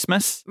before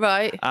Christmas.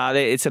 Right.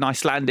 It's an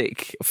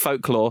Icelandic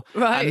folklore.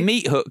 Right. And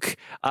Meat Hook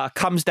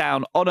comes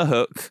down on a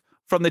hook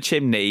from the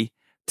chimney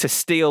to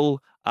steal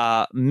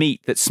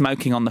meat that's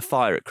smoking on the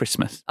fire at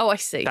Christmas. Oh, I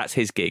see. That's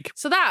his gig.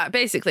 So that,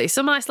 basically,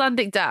 some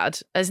Icelandic dad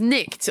has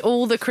nicked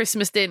all the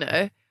Christmas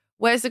dinner.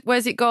 Where's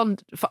it gone,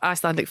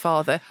 Icelandic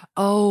father?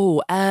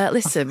 Oh,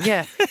 listen,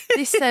 yeah.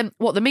 This,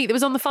 the meat that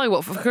was on the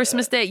fire, for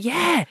Christmas Day?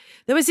 Yeah,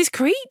 there was this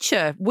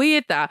creature.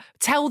 Weird that.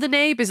 Tell the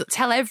neighbours,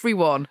 tell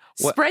everyone.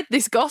 Spread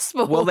this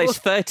gospel. Well, there's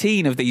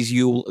 13 of these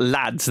Yule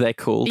lads, they're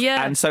called.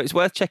 Yeah. And so it's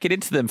worth checking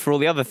into them for all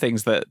the other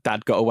things that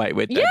Dad got away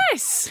with. Then.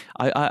 Yes!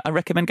 I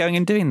recommend going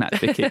and doing that,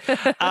 Vicky.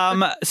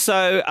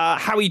 So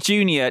Howie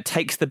Jr.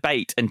 takes the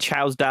bait and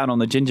chows down on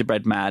the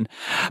gingerbread man.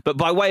 But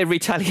by way of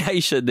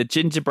retaliation, the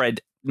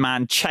gingerbread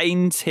man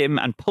chains him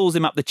and pulls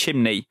him up the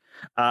chimney.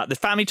 The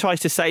family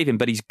tries to save him,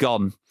 but he's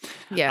gone.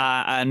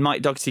 Yeah. And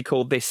Mike Dougherty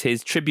called this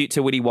his tribute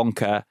to Willy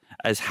Wonka,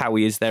 as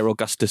Howie is their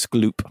Augustus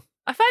Gloop.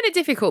 I find it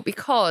difficult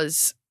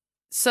because,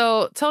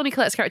 so Toni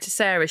Collette's character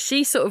Sarah,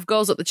 she sort of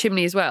goes up the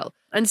chimney as well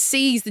and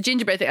sees the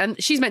gingerbread thing,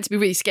 and she's meant to be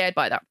really scared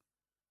by that.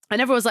 And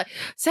everyone's like,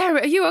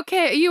 Sarah, are you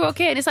okay? Are you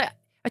okay? And it's like,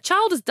 a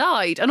child has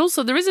died. And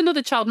also there is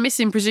another child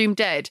missing, presumed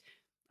dead.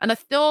 And I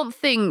don't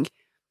think,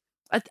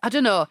 I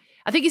don't know.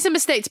 I think it's a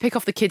mistake to pick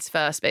off the kids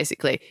first,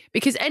 basically,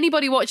 because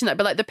anybody watching that,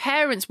 but like the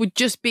parents would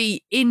just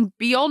be in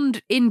bits.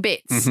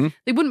 Mm-hmm.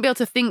 They wouldn't be able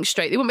to think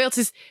straight. They wouldn't be able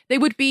to. They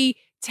would be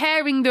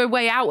tearing their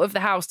way out of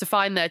the house to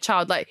find their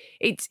child. Like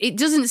it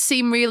doesn't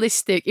seem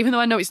realistic, even though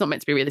I know it's not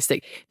meant to be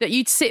realistic, that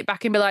you'd sit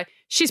back and be like,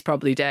 she's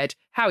probably dead.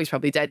 Howie's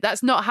probably dead.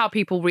 That's not how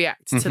people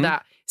react to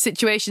that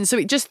situation. So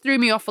it just threw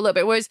me off a little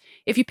bit. Whereas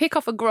if you pick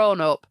off a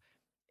grown up,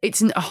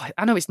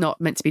 I know it's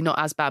not meant to be not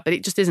as bad, but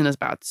it just isn't as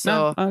bad. So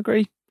no, I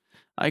agree.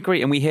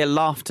 And we hear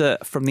laughter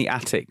from the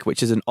attic,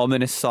 which is an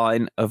ominous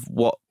sign of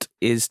what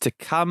is to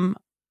come.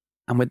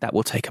 And with that,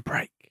 we'll take a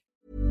break.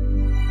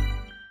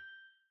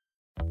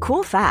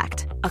 Cool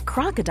fact, a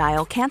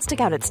crocodile can't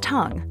stick out its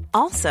tongue.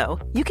 Also,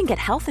 you can get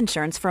health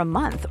insurance for a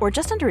month or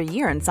just under a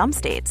year in some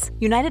states.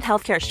 United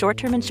Healthcare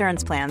short-term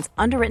insurance plans,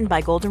 underwritten by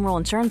Golden Rule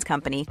Insurance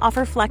Company,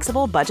 offer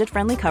flexible,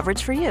 budget-friendly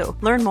coverage for you.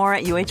 Learn more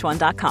at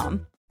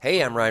uh1.com.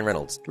 Hey, I'm Ryan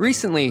Reynolds.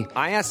 Recently,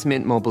 I asked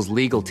Mint Mobile's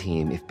legal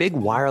team if big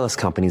wireless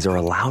companies are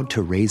allowed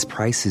to raise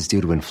prices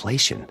due to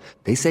inflation.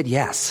 They said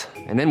yes.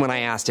 And then when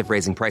I asked if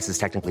raising prices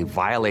technically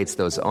violates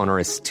those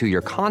onerous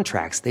two-year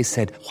contracts, they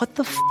said, what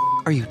the f***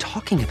 are you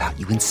talking about,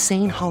 you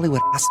insane Hollywood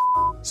ass f-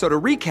 So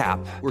to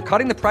recap, we're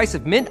cutting the price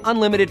of Mint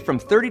Unlimited from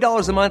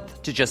 $30 a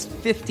month to just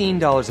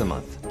 $15 a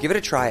month. Give it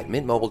a try at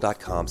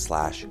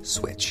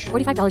mintmobile.com/switch.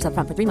 $45 up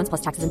front for 3 months plus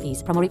taxes and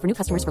fees. Promo rate for new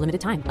customers for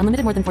limited time.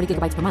 Unlimited more than 40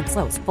 gigabytes per month.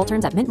 Slows full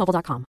terms at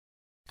mintmobile.com.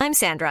 I'm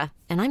Sandra,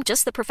 and I'm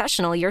just the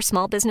professional your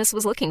small business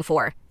was looking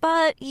for.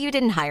 But you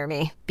didn't hire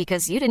me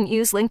because you didn't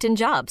use LinkedIn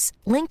Jobs.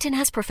 LinkedIn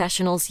has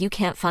professionals you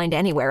can't find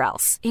anywhere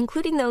else,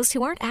 including those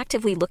who aren't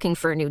actively looking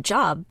for a new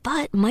job,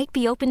 but might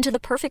be open to the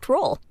perfect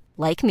role,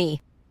 like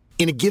me.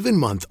 In a given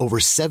month, over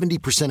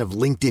 70% of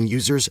LinkedIn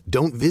users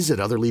don't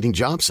visit other leading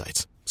job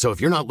sites. So if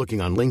you're not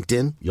looking on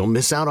LinkedIn, you'll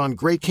miss out on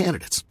great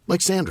candidates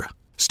like Sandra.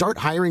 Start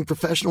hiring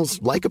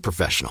professionals like a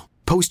professional.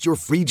 Post your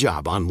free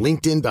job on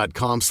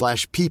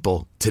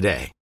linkedin.com/people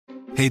today.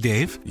 Hey,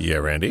 Dave. Yeah,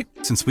 Randy.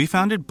 Since we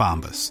founded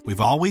Bombas,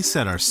 we've always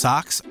said our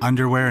socks,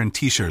 underwear, and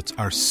T-shirts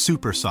are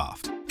super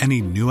soft.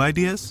 Any new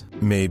ideas?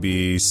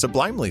 Maybe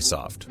sublimely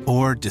soft.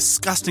 Or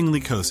disgustingly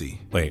cozy.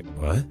 Wait,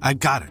 what? I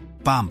got it.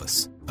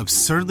 Bombas.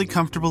 Absurdly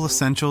comfortable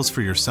essentials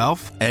for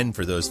yourself and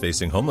for those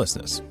facing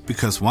homelessness.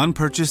 Because one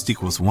purchased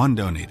equals one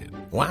donated.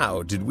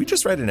 Wow, did we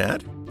just write an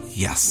ad?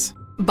 Yes.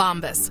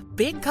 Bombas.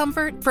 Big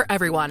comfort for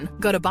everyone.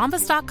 Go to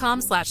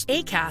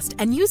bombas.com/ACAST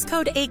and use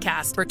code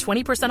ACAST for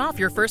 20% off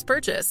your first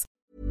purchase.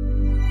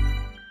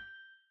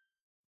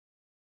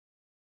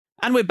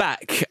 And we're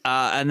back.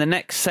 And the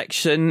next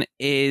section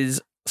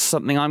is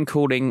something I'm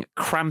calling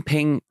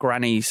Cramping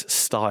Granny's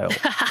Style.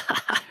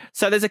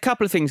 So there's a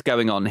couple of things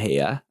going on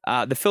here.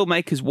 The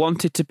filmmakers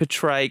wanted to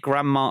portray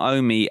Grandma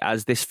Omi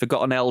as this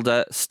forgotten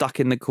elder, stuck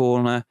in the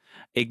corner,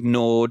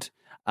 ignored.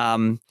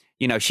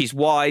 She's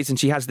wise and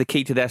she has the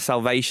key to their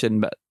salvation,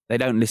 but they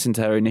don't listen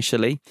to her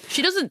initially.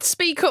 She doesn't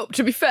speak up,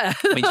 to be fair.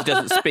 I mean, she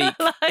doesn't speak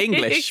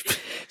English.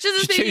 She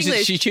doesn't speak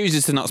English. She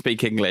chooses to not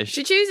speak English.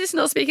 She chooses to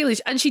not speak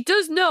English, and she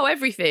does know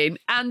everything,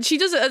 and she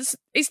does it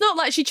It's not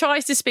like she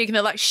tries to speak and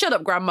they're like, shut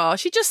up, Grandma.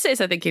 She just sits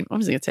there thinking, I'm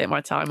just going to take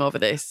my time over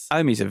this.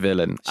 Omi's a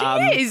villain. She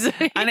is.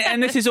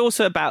 and this is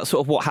also about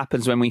sort of what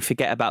happens when we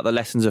forget about the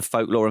lessons of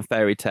folklore and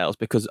fairy tales,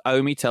 because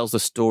Omi tells the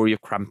story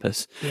of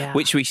Krampus,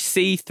 which we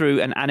see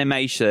through an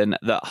animation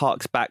that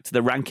harks back to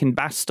the Rankin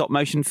Bass stop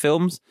motion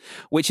films,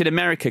 which in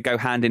America go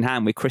hand in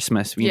hand with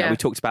Christmas. You know, we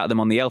talked about them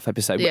on the Elf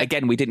episode. But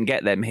again, we didn't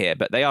get them here,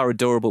 but they are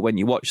adorable when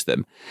you watch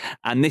them.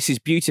 And this is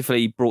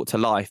beautifully brought to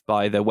life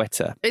by the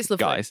Weta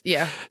guys.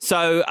 Yeah.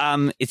 So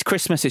it's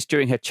Christmas. It's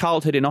during her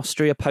childhood in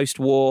Austria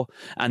post-war,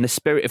 and the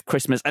spirit of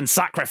Christmas and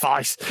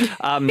sacrifice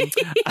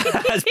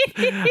has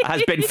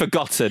been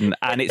forgotten,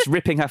 and it's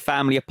ripping her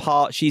family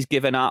apart. She's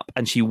given up,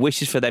 and she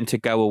wishes for them to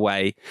go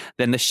away.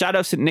 Then the shadow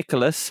of St.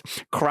 Nicholas,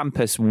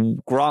 Krampus,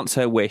 grants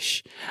her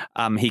wish.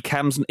 He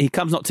comes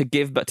not to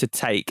give but to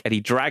take, and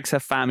he drags her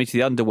family to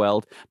the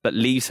underworld but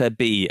leaves her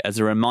be as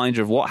a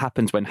reminder of what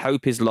happens when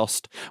hope is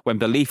lost, when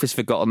belief is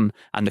forgotten,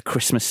 and the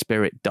Christmas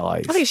spirit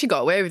dies. I think she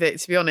got away with it,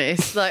 to be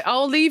honest. Like,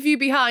 I'll leave you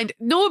behind.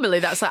 Normally,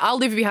 that's like, I'll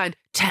leave you behind.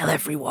 Tell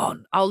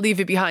everyone. I'll leave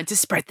you behind to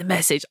spread the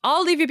message.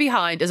 I'll leave you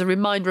behind as a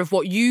reminder of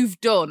what you've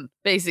done,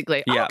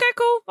 basically. Yeah. Okay,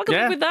 cool. I can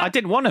live with that. I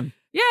didn't want him.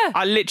 Yeah.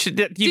 I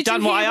literally, you've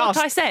done you what I hear asked.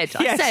 What I said.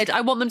 Yes. I said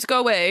I want them to go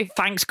away.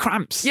 Thanks,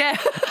 Cramps. Yeah.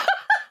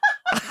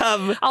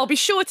 I'll be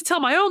sure to tell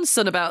my own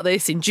son about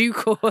this in due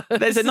course.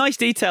 There's a nice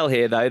detail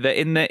here, though, that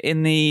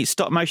in the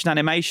stop motion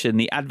animation,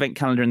 the advent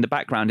calendar in the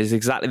background is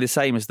exactly the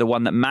same as the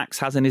one that Max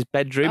has in his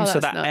bedroom. So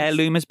that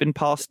heirloom has been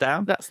passed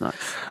down. That's nice.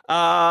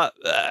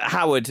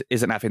 Howard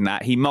isn't having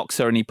that. He mocks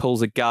her and he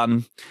pulls a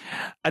gun.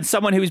 And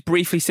someone who is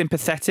briefly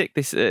sympathetic,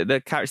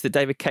 the character that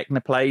David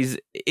Koechner plays,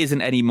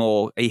 isn't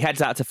anymore. He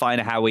heads out to find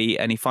Howie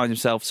and he finds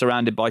himself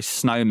surrounded by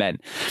snowmen.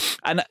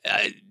 And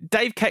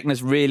Dave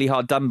Koechner's really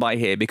hard done by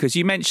here, because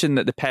you mentioned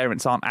that the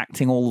parents aren't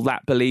acting all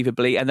that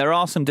believably, and there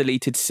are some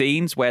deleted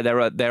scenes where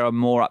they're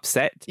more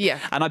upset. Yeah.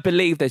 And I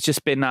believe there's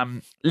just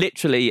been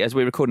literally, as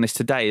we're recording this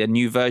today, a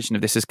new version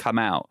of this has come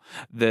out,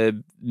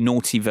 the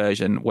naughty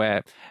version,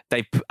 where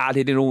they've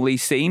added in all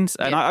these scenes.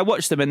 And I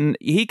watched them, and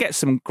he gets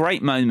some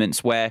great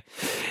moments where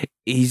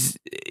he's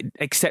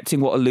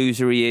accepting what a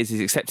loser he is. He's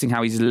accepting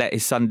how he's let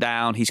his son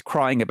down. He's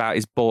crying about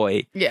his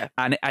boy. Yeah.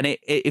 And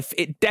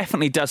it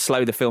definitely does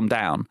slow the film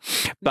down,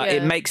 but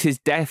it makes his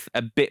death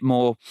a bit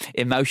more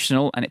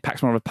emotional, and it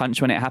packs more of a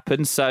punch when it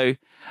happens. So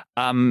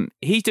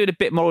he's doing a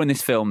bit more in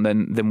this film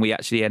than we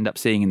actually end up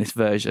seeing in this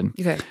version.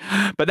 Okay.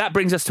 But that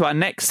brings us to our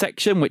next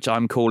section, which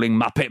I'm calling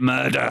Muppet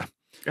Murder.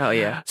 Oh,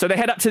 yeah. So they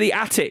head up to the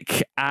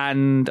attic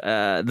and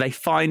they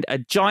find a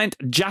giant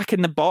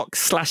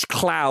jack-in-the-box /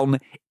 clown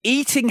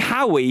eating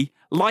Howie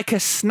like a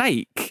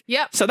snake.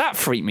 Yep. So that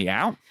freaked me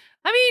out.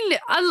 I mean,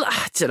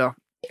 I don't know.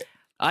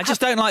 I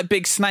just don't like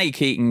big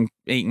snake eating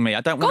me.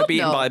 I don't want to be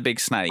eaten by a big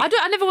snake.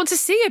 I never want to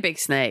see a big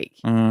snake.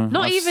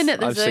 Not even at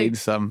the zoo. I've seen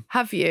some.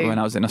 Have you? When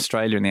I was in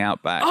Australia in the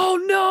outback. Oh,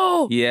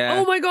 no. Yeah.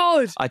 Oh, my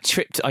God. I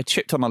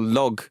tripped on a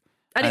log.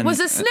 And it was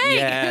a snake?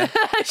 Yeah.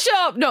 Shut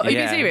up. No, are you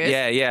being serious?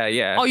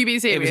 Yeah. Oh, you being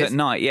serious? It was at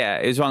night, yeah.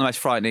 It was one of the most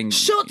frightening.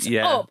 Shut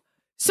up.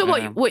 So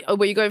what,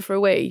 were you going for a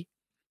wee?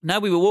 No,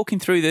 we were walking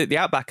through the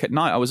outback at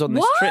night. I was on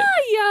this trip.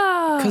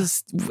 Why?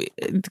 Because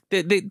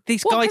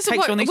these guys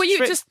take you on these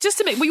trips. Just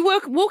to make, we were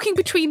walking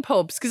between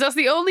pubs, because that's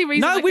the only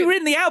reason. No, we were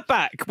in the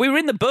outback. We were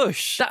in the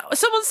bush.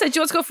 Someone said, do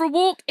you want to go for a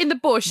walk in the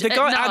bush at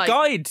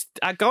night?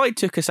 Our guide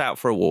took us out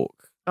for a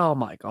walk. Oh,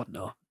 my God,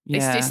 no.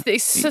 Yeah.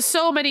 It's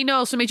so many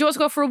no's for me. Do you want to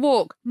go for a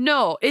walk?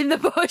 No. In the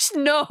bush?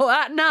 No.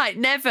 At night?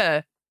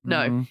 Never. No.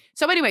 Mm-hmm.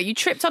 So anyway, you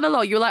tripped on a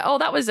log. You were like, oh,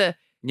 that was a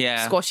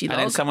squashy log.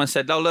 And then someone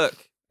said, oh, look,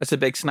 that's a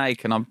big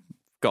snake. And I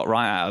got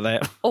right out of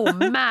there. Oh,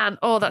 man.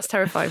 Oh, that's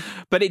terrifying.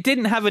 But it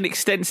didn't have an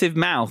extensive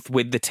mouth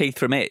with the teeth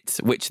from it,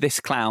 which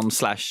this clown /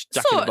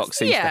 jack-in-the-box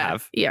seems to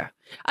have. Yeah.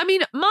 I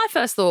mean, my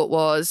first thought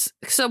was,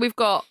 so we've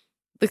got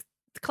the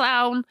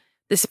clown,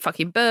 this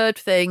fucking bird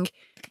thing,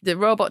 the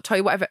robot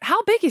toy, whatever.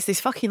 How big is this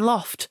fucking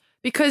loft?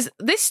 Because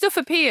this stuff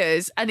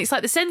appears, and it's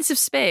like the sense of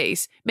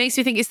space makes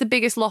me think it's the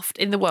biggest loft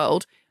in the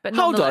world. But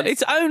hold on,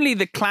 it's only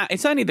the clown.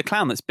 It's only the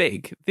clown that's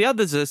big. The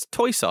others are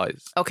toy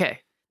size. Okay,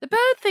 the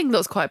bird thing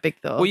looks quite big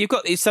though. Well, you've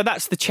got so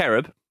that's the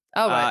cherub.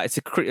 Oh, right.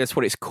 That's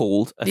what it's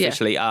called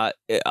officially. Yeah.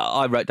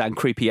 I wrote down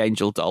creepy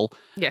angel doll.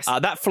 Yes.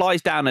 That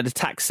flies down and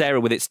attacks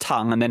Sarah with its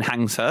tongue and then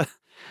hangs her.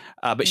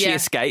 But she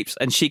escapes,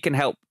 and she can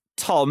help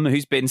Tom,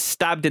 who's been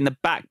stabbed in the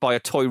back by a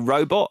toy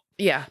robot.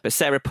 Yeah. But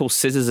Sarah pulls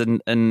scissors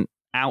and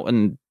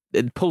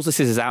pulls the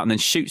scissors out and then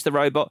shoots the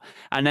robot.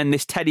 And then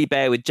this teddy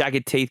bear with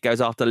jagged teeth goes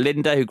after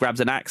Linda, who grabs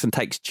an axe and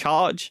takes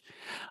charge.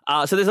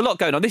 So there's a lot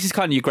going on. This is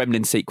kind of your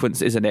Gremlin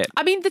sequence, isn't it?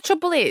 I mean, the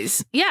trouble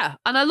is,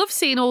 and I love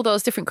seeing all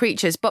those different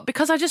creatures, but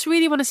because I just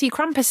really want to see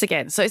Krampus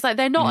again. So it's like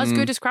they're not as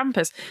good as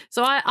Krampus.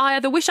 So I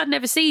either wish I'd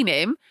never seen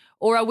him,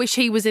 or I wish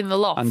he was in the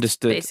loft.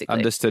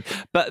 Understood.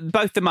 But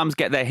both the mums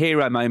get their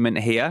hero moment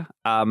here,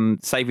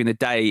 saving the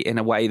day in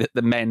a way that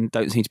the men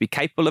don't seem to be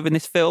capable of in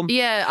this film.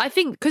 Yeah, I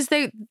think because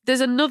there's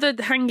another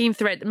hanging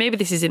thread. Maybe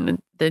this is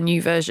in the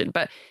new version,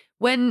 but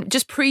when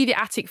just pre the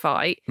attic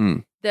fight,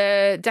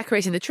 they're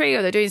decorating the tree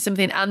or they're doing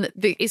something, and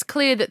it's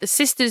clear that the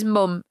sister's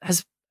mum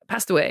has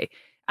passed away,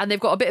 and they've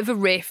got a bit of a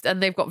rift,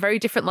 and they've got very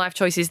different life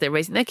choices. They're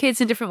raising their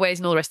kids in different ways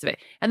and all the rest of it.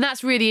 And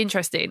that's really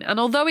interesting. And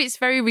although it's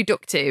very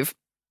reductive,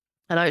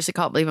 and I actually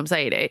can't believe I'm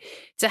saying it,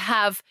 to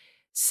have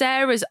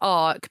Sarah's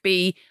arc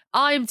be,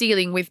 I'm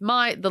dealing with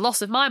the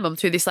loss of my mum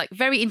through this like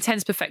very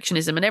intense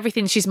perfectionism and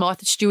everything. She's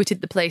Martha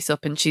Stewarted the place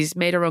up and she's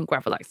made her own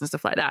gravel axe and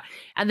stuff like that.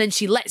 And then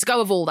she lets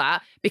go of all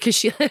that because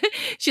she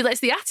lets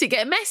the attic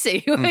get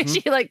messy where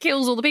she like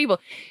kills all the people.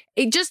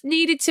 It just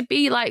needed to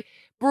be like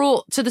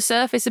brought to the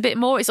surface a bit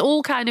more. It's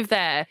all kind of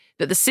there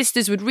that the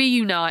sisters would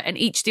reunite and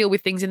each deal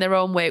with things in their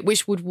own way,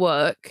 which would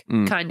work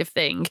kind of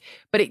thing.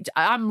 But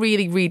I'm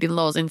really reading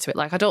laws into it.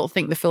 Like, I don't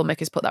think the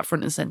filmmakers put that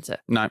front and centre.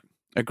 No.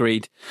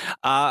 Agreed.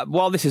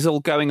 While this is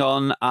all going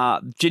on,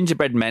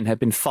 gingerbread men have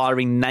been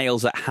firing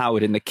nails at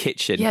Howard in the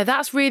kitchen. Yeah,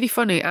 that's really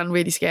funny and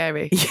really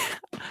scary.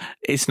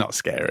 It's not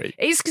scary.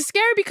 It's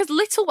scary because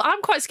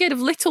I'm quite scared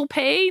of little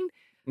pain.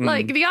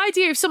 Like the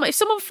idea of if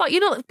someone fight,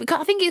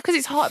 I think it's because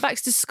it's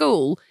Hartbacks to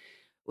school.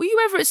 Were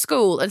you ever at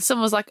school and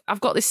someone was like, I've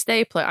got this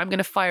stapler, I'm going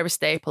to fire a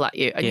staple at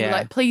you. And you're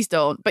like, please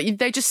don't. But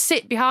they just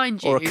sit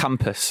behind you. Or a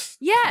compass.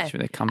 Yeah.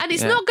 And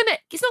it's not going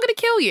to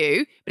kill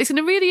you, but it's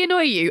going to really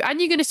annoy you. And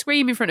you're going to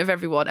scream in front of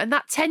everyone. And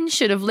that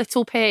tension of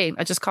little pain,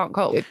 I just can't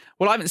cope with.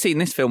 Well, I haven't seen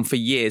this film for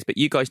years, but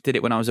you guys did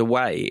it when I was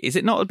away. Is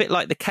it not a bit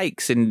like the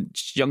cakes in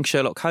Young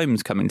Sherlock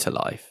Holmes coming to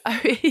life? Oh,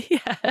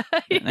 yeah.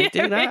 Don't they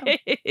do that?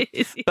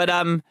 But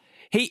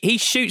He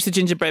shoots the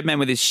gingerbread men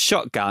with his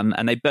shotgun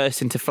and they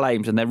burst into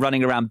flames and they're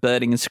running around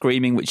burning and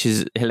screaming, which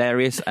is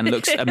hilarious and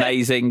looks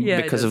amazing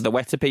because of the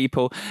wetter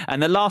people.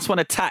 And the last one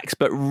attacks,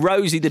 but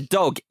Rosie the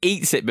dog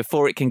eats it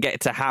before it can get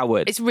to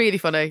Howard. It's really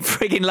funny.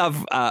 Friggin'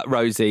 love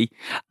Rosie.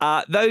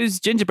 Those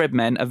gingerbread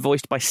men are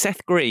voiced by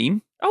Seth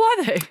Green. Oh,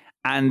 are they?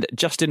 And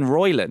Justin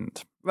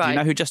Roiland. Right. Do you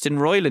know who Justin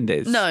Roiland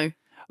is? No.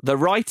 The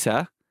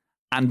writer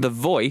and the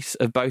voice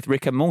of both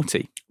Rick and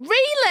Morty.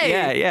 Really?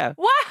 Yeah.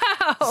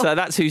 Wow. So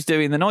that's who's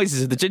doing the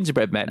noises of the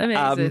gingerbread men.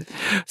 Amazing.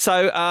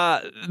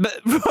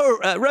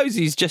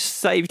 Rosie's just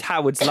saved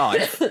Howard's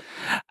life,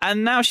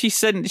 and now she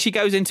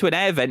goes into an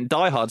air vent,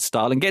 Die Hard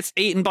style, and gets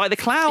eaten by the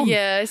clown.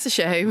 Yeah, it's a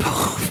shame.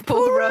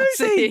 Poor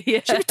Rosie.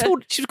 Yeah.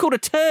 She was called a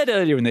turd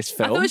earlier in this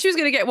film. I thought she was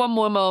going to get one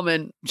more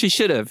moment. She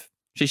should have.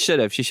 She should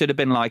have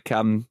been like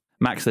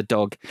Max the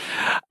dog.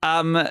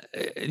 Do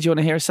you want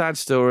to hear a sad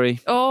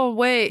story? Oh,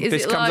 wait.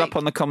 This comes up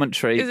on the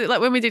commentary. Is it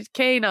like when we did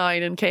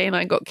K9 and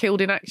K9 got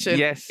killed in action?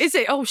 Yes. Is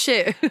it? Oh,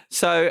 shit.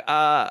 So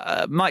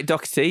Mike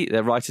Doherty,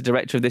 the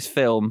writer-director of this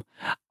film,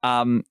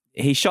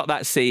 he shot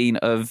that scene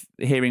of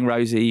hearing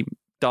Rosie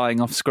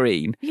dying off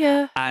screen.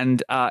 Yeah.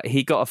 And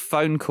he got a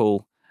phone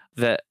call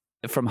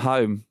from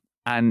home.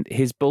 And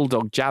his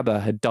bulldog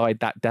Jabba had died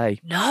that day.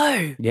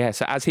 No. Yeah,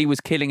 so as he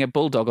was killing a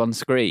bulldog on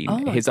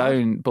screen, his God.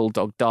 own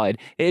bulldog died.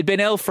 It had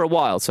been ill for a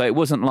while, so it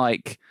wasn't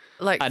like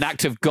an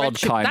act of God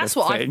kind of thing. That's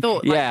what I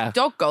thought. Yeah. Like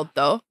dog God,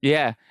 though.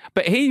 Yeah.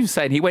 But he was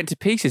saying he went to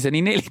pieces and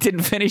he nearly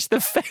didn't finish the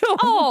film.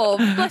 Oh,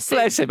 bless him.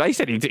 Bless him. He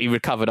said he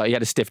recovered. He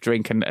had a stiff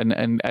drink and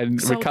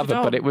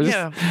recovered, but it was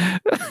really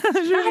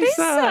that is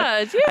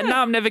sad. Yeah. And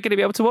now I'm never going to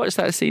be able to watch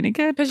that scene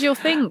again. Because you'll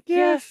think,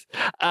 yes.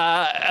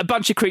 A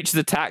bunch of creatures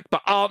attack,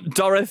 but Aunt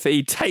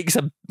Dorothy takes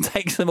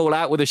them all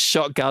out with a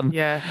shotgun.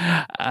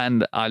 Yeah.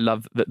 And I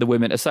love that the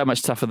women are so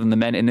much tougher than the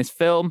men in this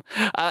film.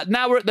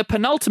 Now we're at the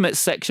penultimate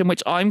section,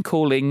 which I'm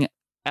calling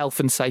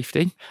Elf and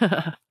Safety,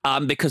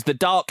 because the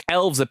dark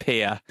elves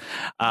appear.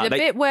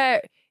 Bit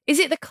where, is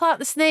it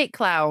the snake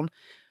clown?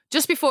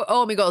 Just before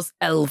Omi goes,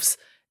 elves.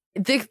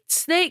 The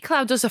snake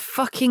clown does a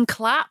fucking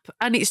clap,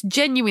 and it's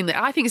genuinely,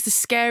 I think it's the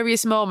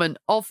scariest moment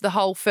of the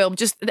whole film.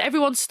 Just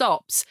everyone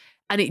stops.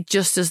 And it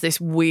just does this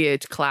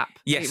weird clap.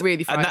 Yes, it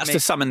really and that's me. to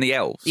summon the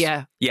elves.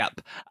 Yeah.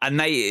 Yep. And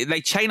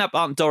they chain up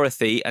Aunt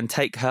Dorothy and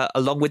take her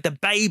along with the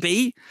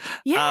baby.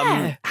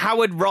 Yeah.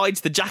 Howard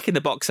rides the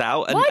Jack-in-the-Box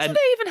out. And, why do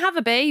they even have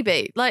a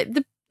baby? Like,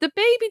 the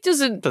baby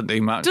doesn't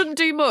do much. Doesn't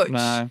do much.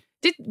 No.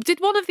 Did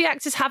one of the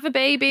actors have a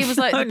baby? It was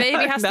like, the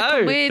baby has to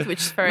come with, which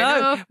is fair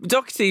enough.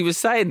 Doherty was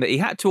saying that he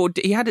had to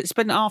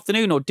spend an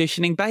afternoon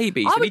auditioning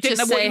babies. I and would he didn't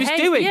just know say, what he was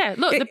doing. Yeah,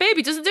 look, the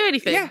baby doesn't do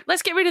anything. Yeah.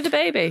 Let's get rid of the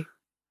baby.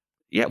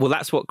 Yeah, well,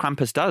 that's what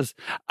Krampus does.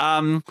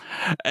 And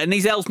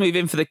these elves move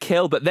in for the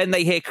kill, but then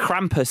they hear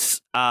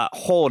Krampus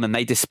horn and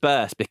they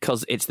disperse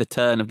because it's the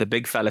turn of the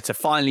big fella to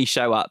finally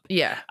show up.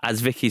 Yeah.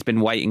 As Vicky's been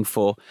waiting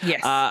for.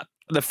 Yes.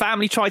 The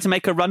family try to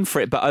make a run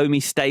for it, but Omi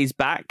stays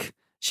back.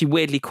 She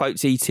weirdly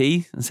quotes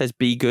E.T. and says,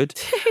 be good.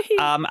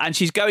 And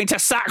she's going to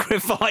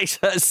sacrifice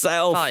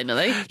herself.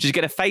 Finally. She's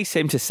going to face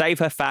him to save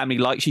her family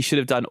like she should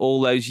have done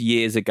all those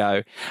years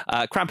ago.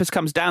 Krampus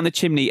comes down the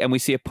chimney and we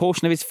see a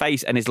portion of his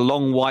face and his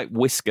long white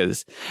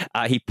whiskers.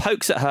 He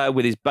pokes at her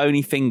with his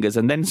bony fingers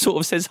and then sort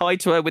of says hi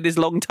to her with his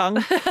long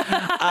tongue.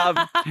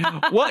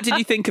 What did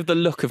you think of the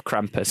look of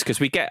Krampus?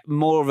 Because we get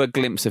more of a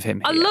glimpse of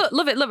him here. I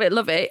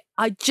love it.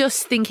 I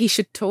just think he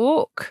should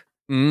talk.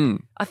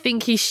 I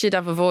think he should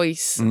have a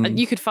voice. And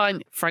you could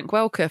find Frank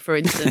Welker, for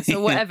instance,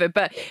 or whatever.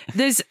 But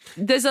there's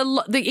a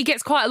lot. He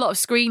gets quite a lot of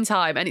screen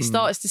time, and it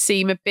starts to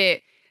seem a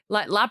bit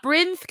like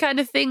Labyrinth kind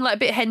of thing, like a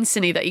bit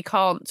Henson-y that he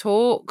can't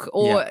talk.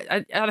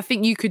 And I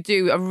think you could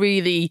do a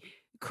really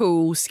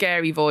cool,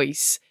 scary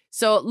voice.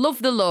 So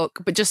love the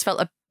look, but just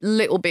felt a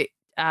little bit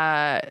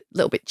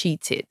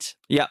cheated.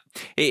 Yeah.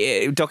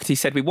 Doherty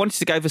said, we wanted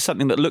to go for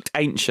something that looked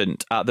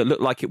ancient, that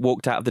looked like it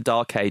walked out of the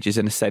Dark Ages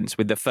in a sense,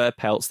 with the fur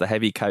pelts, the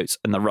heavy coats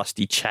and the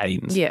rusty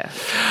chains. Yeah.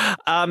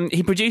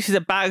 He produces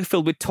a bag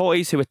filled with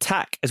toys who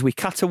attack as we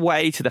cut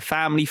away to the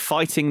family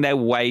fighting their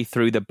way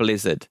through the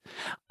blizzard.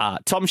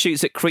 Tom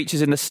shoots at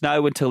creatures in the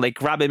snow until they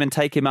grab him and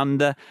take him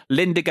under.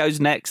 Linda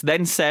goes next,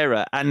 then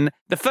Sarah. And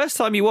the first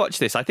time you watch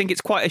this, I think it's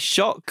quite a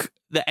shock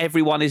that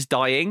everyone is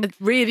dying.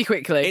 Really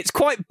quickly. It's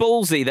quite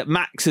ballsy that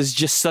Max has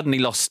just suddenly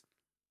lost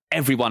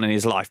everyone in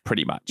his life,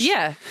 pretty much.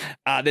 Yeah.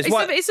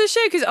 It's a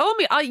shame because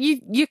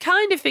Omi, you're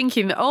kind of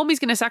thinking that Omi's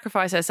going to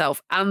sacrifice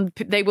herself and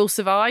they will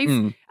survive.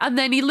 And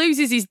then he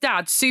loses his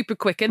dad super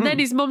quick. And then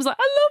his mum's like,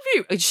 I love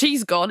you. And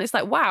she's gone. It's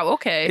like, wow,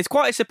 okay. It's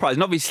quite a surprise.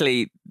 And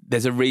obviously,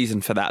 there's a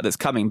reason for that that's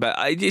coming. But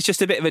it's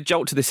just a bit of a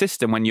jolt to the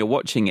system when you're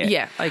watching it.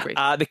 Yeah, I agree.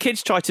 The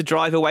kids try to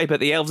drive away,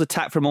 but the elves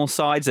attack from all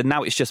sides. And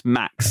now it's just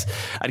Max.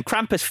 And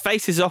Krampus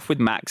faces off with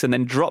Max and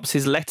then drops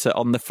his letter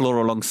on the floor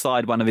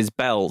alongside one of his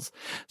bells.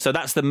 So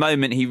that's the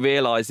moment he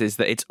realises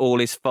that it's all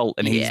his fault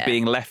and he's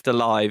being left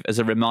alive as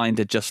a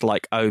reminder, just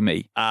like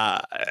Omi.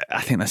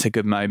 I think that's a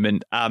good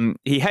moment.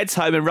 He heads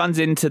home and runs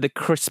into the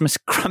Christmas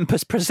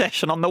Krampus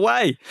procession on the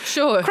way.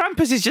 Sure.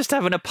 Krampus is just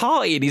having a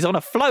party and he's on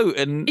a float.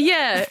 And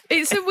yeah,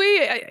 it's a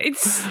weird,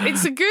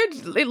 it's a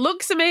good, it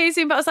looks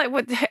amazing, but I was like,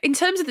 what, in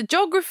terms of the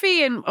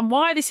geography and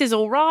why this is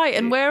all right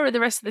and where are the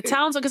rest of the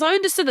towns? Because I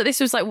understood that this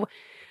was like,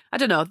 I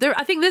don't know.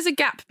 I think there's a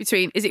gap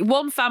between, is it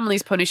one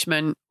family's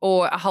punishment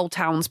or a whole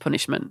town's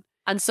punishment?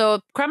 And so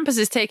Krampus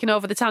is taking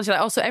over the town. So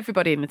like, also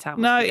everybody in the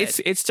town. No,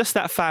 it's just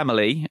that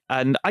family.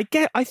 And I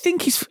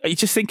think he's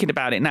just thinking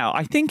about it now.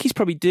 I think he's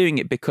probably doing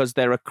it because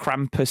there are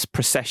Krampus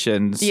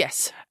processions.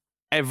 Yes.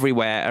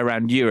 Everywhere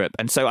around Europe.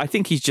 And so I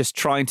think he's just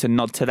trying to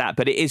nod to that.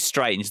 But it is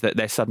strange that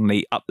they're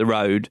suddenly up the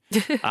road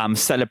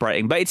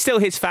celebrating. But it's still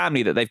his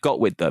family that they've got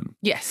with them.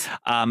 Yes.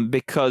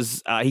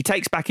 Because he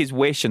takes back his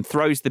wish and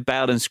throws the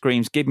bell and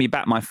screams, give me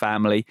back my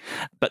family.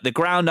 But the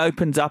ground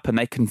opens up and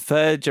they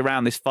converge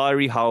around this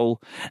fiery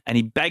hole. And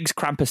he begs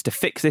Krampus to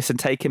fix this and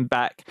take him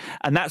back.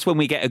 And that's when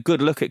we get a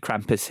good look at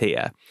Krampus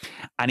here.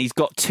 And he's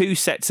got two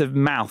sets of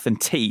mouth and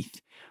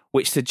teeth,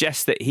 which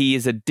suggests that he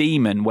is a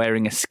demon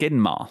wearing a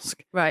skin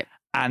mask. Right.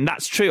 And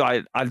that's true.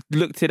 I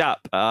looked it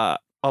up on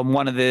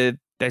one of the...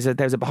 There's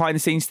a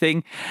behind-the-scenes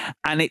thing,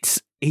 and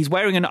he's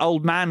wearing an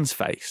old man's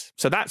face.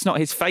 So that's not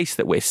his face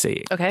that we're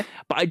seeing. Okay.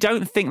 But I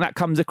don't think that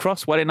comes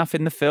across well enough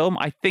in the film.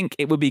 I think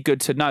it would be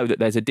good to know that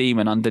there's a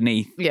demon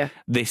underneath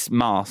this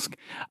mask.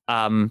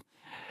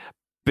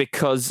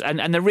 Because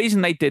and the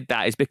reason they did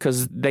that is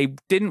because they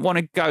didn't want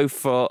to go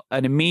for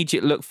an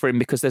immediate look for him,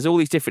 because there's all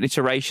these different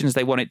iterations.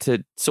 They wanted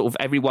to sort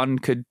of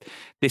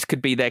this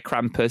could be their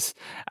Krampus,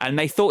 and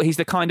they thought he's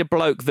the kind of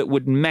bloke that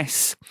would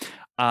mess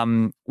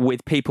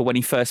with people when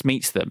he first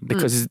meets them,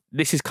 because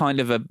this is kind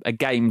of a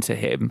game to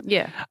him.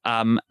 Yeah.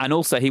 And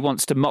also he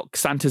wants to mock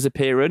Santa's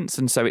appearance,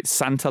 and so it's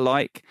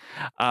Santa-like,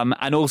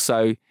 and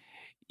also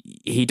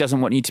he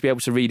doesn't want you to be able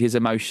to read his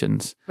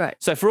emotions. Right.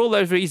 So for all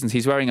those reasons,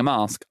 he's wearing a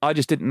mask. I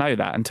just didn't know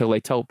that until they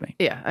told me.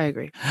 Yeah, I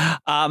agree.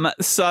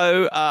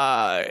 So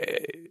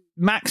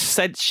Max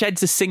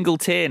sheds a single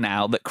tear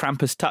now that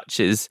Krampus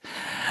touches.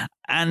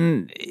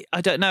 And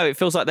I don't know, it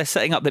feels like they're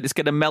setting up that it's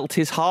going to melt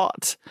his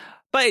heart.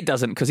 But it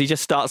doesn't, because he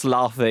just starts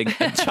laughing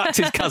and chucks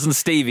his cousin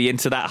Stevie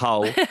into that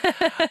hole.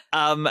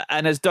 And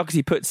as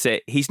Doherty puts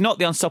it, he's not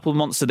the unstoppable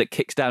monster that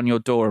kicks down your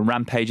door and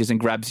rampages and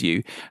grabs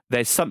you.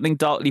 There's something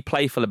darkly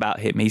playful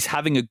about him. He's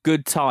having a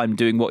good time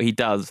doing what he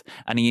does,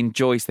 and he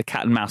enjoys the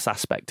cat and mouse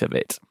aspect of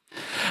it.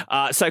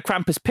 So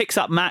Krampus picks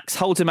up Max,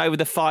 holds him over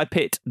the fire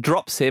pit,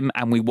 drops him,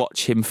 and we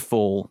watch him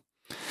fall.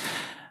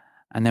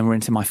 And then we're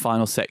into my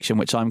final section,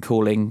 which I'm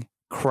calling...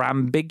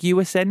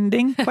 Crambiguous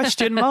ending?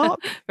 Question mark.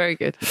 Very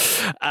good.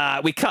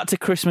 We cut to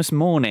Christmas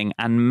morning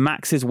and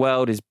Max's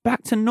world is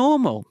back to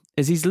normal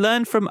as he's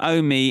learned from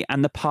Omi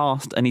and the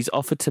past, and he's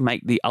offered to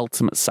make the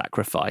ultimate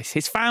sacrifice.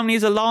 His family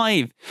is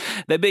alive.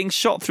 They're being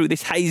shot through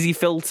this hazy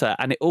filter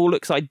and it all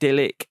looks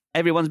idyllic.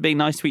 Everyone's being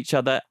nice to each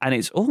other and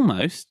it's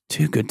almost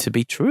too good to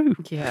be true.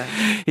 Yeah.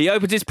 He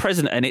opens his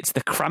present and it's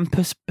the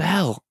Krampus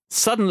bell.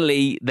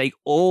 Suddenly they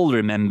all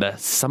remember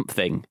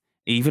something.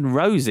 Even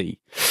Rosie.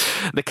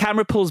 The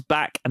camera pulls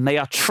back and they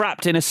are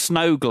trapped in a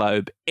snow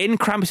globe in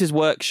Krampus's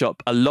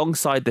workshop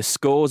alongside the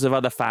scores of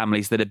other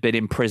families that have been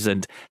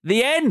imprisoned.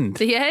 The end.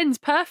 The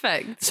end.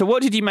 Perfect. So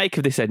what did you make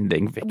of this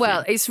ending, Vicky?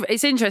 Well,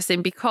 it's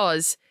interesting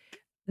because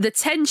the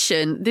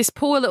tension, this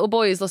poor little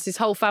boy has lost his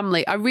whole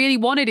family. I really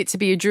wanted it to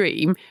be a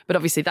dream, but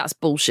obviously that's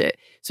bullshit.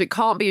 So it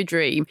can't be a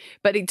dream.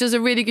 But it does a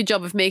really good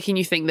job of making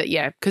you think that,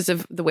 yeah, because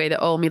of the way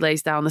that Omi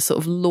lays down the sort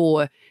of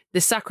lore,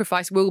 the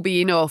sacrifice will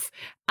be enough.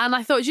 And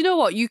I thought, you know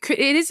what?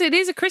 It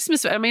is a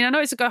Christmas film. I mean, I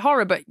know it's a good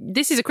horror, but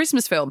this is a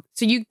Christmas film.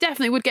 So you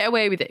definitely would get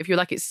away with it if you're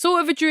like, it's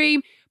sort of a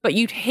dream, but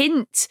you'd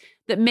hint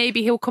that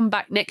maybe he'll come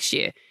back next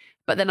year.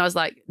 But then I was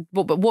like,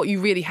 but what you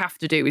really have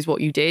to do is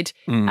what you did.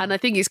 And I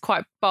think it's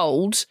quite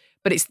bold,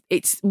 But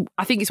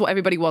I think it's what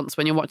everybody wants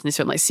when you're watching this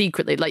film, like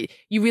secretly. Like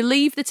you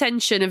relieve the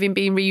tension of him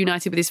being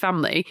reunited with his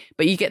family,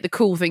 but you get the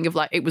cool thing of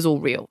like, it was all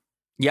real.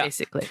 Yeah.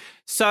 Basically.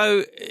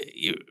 So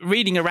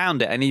reading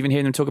around it and even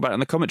hearing them talk about it in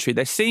the commentary,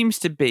 there seems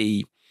to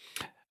be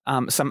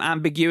some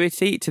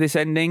ambiguity to this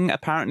ending,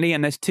 apparently,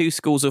 and there's two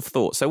schools of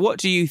thought. So what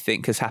do you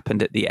think has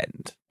happened at the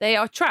end? They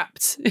are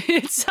trapped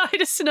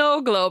inside a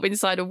snow globe,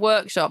 inside a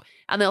workshop,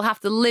 and they'll have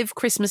to live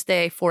Christmas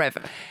Day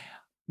forever.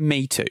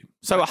 Me too.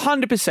 So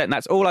 100%,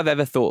 that's all I've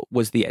ever thought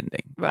was the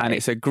ending. Right. And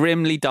it's a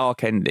grimly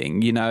dark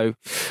ending, you know.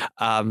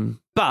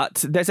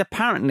 But there's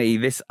apparently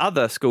this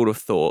other school of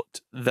thought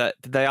that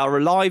they are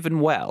alive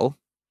and well,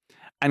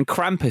 and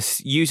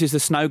Krampus uses the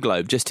snow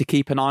globe just to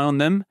keep an eye on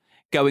them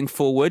going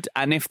forward.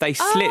 And if they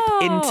slip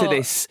into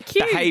this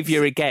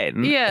behaviour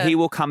again, he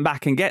will come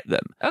back and get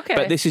them. Okay.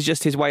 But this is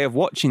just his way of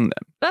watching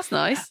them. That's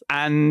nice.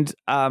 And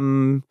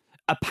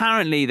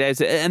apparently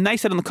and they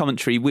said on the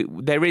commentary,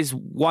 there is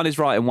one is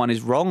right and one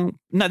is wrong.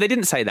 No, they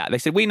didn't say that. They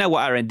said, we know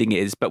what our ending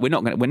is, but we're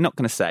not going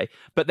to say.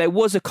 But there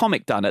was a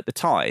comic done at the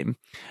time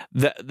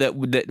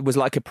that was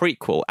like a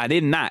prequel. And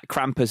in that,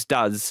 Krampus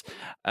does,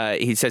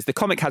 he says, the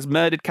comic has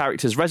murdered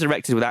characters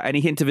resurrected without any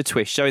hint of a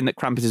twist, showing that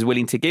Krampus is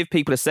willing to give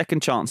people a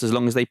second chance as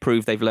long as they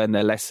prove they've learned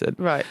their lesson.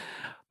 Right.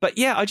 But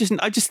yeah, I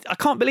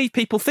can't believe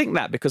people think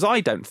that, because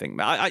I don't think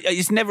that.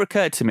 It's never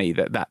occurred to me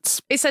that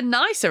that's... It's a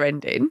nicer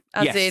ending.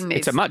 Yes,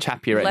 it's a much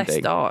happier less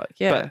ending. Dark,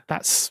 yeah. But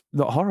that's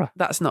not horror.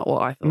 That's not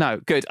what I thought.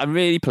 No, good. I'm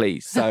really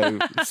pleased. So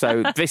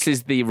this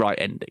is the right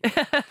ending.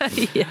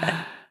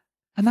 Yeah.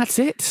 And that's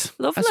it.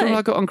 Lovely. That's all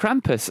I got on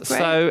Krampus. Great.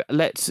 So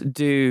let's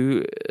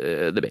do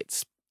the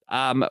bits.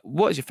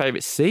 What is your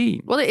favourite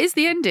scene? Well, it is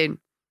the ending,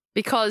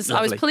 because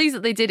I was pleased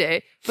that they did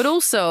it, but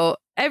also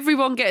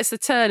everyone gets the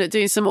turn at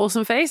doing some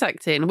awesome face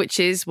acting, which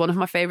is one of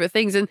my favourite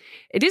things. And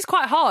it is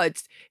quite hard.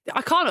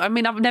 I've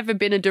never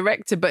been a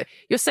director, but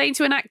you're saying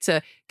to an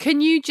actor, can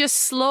you just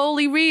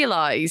slowly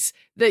realise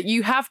that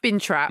you have been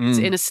trapped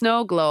in a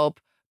snow globe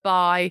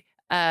by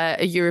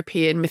a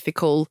European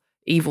mythical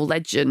evil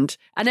legend?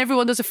 And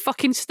everyone does a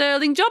fucking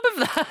sterling job of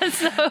that.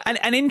 So.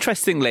 And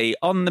interestingly,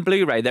 on the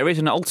Blu-ray, there is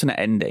an alternate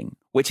ending,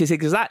 which is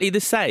exactly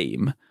the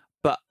same,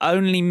 but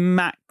only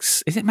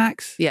Max... Is it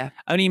Max? Yeah.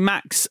 Only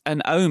Max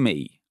and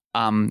Omi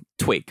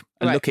twig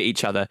and look at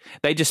each other.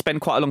 They just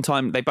spend quite a long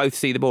time. They both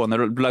see the ball and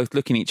they're both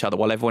looking at each other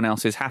while everyone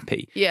else is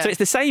happy. Yeah. So it's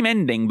the same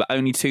ending, but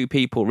only two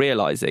people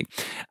realising.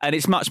 And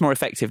it's much more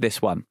effective,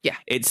 this one. Yeah.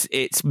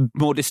 It's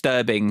more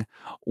disturbing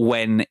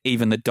when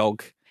even the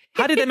dog...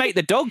 How did they make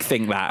the dog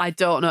think that? I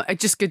don't know.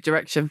 Just good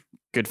direction.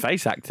 Good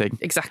face acting.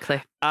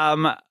 Exactly.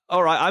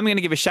 All right, I'm going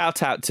to give a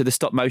shout out to the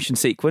stop motion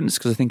sequence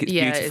because I think it's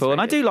beautiful,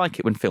 and I do like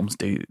it when films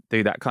do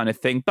that kind of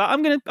thing. But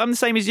I'm the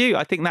same as you.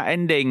 I think that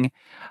ending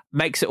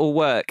makes it all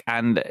work,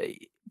 and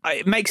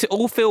it makes it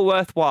all feel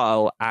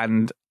worthwhile.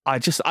 And I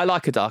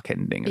like a dark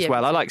ending as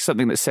well. I like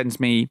something that sends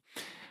me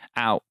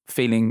out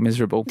feeling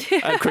miserable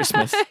at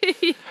Christmas,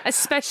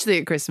 especially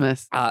at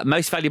Christmas.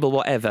 Most valuable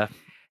whatever.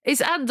 It's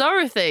Aunt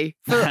Dorothy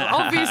for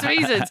obvious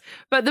reasons.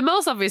 But the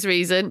most obvious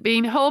reason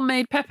being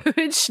homemade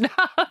peppermint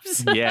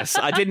schnapps. Yes,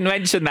 I didn't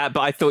mention that, but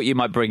I thought you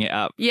might bring it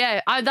up.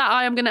 Yeah,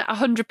 I am going to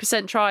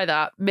 100% try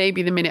that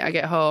maybe the minute I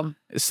get home.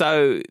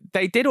 So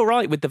they did all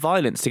right with the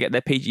violence to get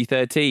their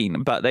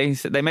PG-13, but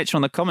they mentioned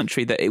on the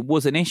commentary that it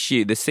was an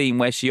issue, the scene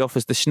where she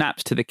offers the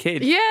schnapps to the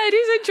kid. Yeah, it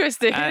is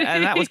interesting.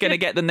 And that was going to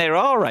get them their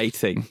R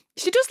rating.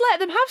 She does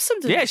let them have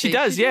something. Yeah, she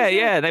does.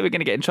 Yeah. They were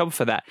going to get in trouble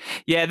for that.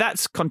 Yeah,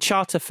 that's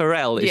Conchata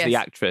Ferrell is the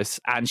actress,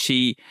 and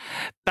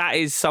that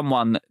is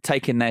someone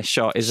taking their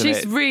shot, isn't it?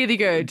 She's really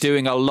good.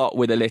 Doing a lot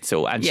with a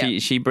little, and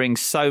she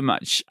brings so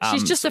much...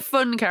 she's just a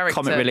fun character.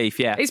 Comic relief,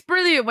 yeah. It's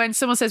brilliant when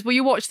someone says, will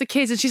you watch the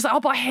kids? And she's like, oh,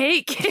 but I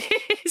hate kids.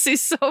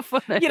 It's so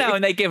funny. You know,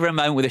 and they give her a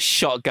moment with a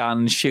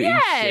shotgun shooting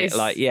shit.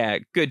 Like, yeah,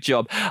 good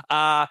job.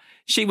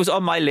 She was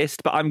on my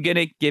list, but I'm going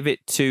to give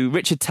it to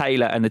Richard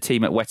Taylor and the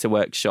team at Weta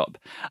Workshop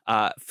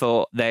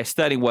for their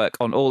sterling work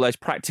on all those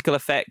practical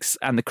effects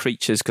and the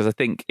creatures, because I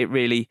think it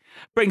really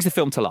brings the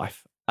film to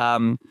life.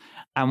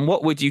 And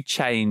what would you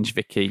change,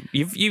 Vicky?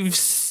 You've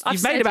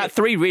made about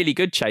 3 really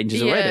good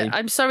changes already.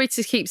 I'm sorry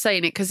to keep saying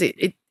it because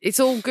it's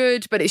all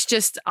good, but it's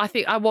just, I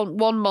think I want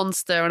one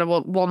monster and I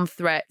want one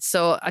threat.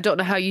 So I don't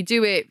know how you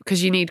do it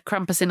because you need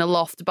Krampus in a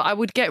loft, but I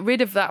would get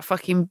rid of that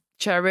fucking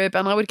cherub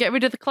and I would get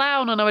rid of the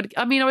clown and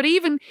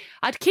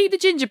I'd keep the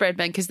gingerbread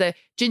men because they're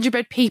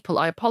gingerbread people.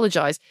 I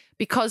apologise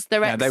because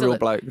they're excellent. They're real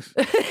blokes.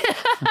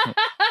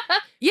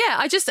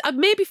 Yeah, I'd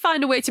maybe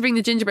find a way to bring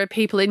the gingerbread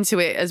people into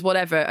it as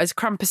whatever, as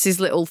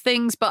Krampus's little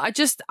things. But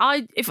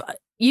if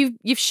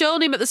you've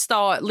shown him at the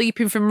start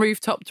leaping from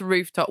rooftop to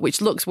rooftop, which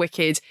looks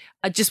wicked,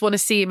 I just want to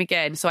see him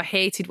again. So I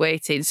hated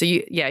waiting. So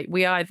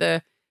we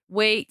either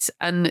wait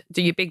and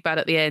do your big bad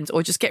at the end,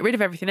 or just get rid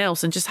of everything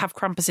else and just have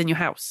Krampus in your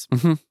house.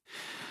 Mm-hmm.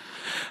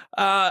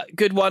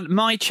 Good one.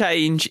 My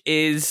change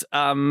is...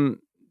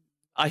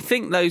 I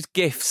think those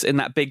gifts in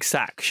that big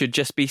sack should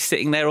just be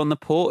sitting there on the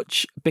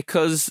porch,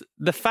 because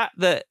the fact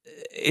that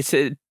it's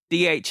a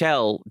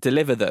DHL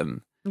deliver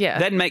them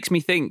then makes me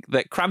think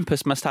that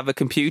Krampus must have a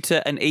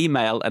computer, an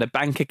email, and a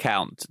bank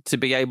account to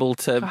be able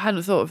to. I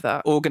hadn't thought of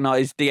that.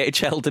 Organise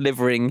DHL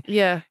delivering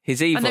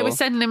his evil. And they were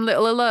sending him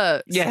little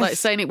alerts, Yes.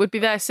 saying it would be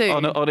there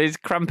soon. On his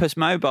Krampus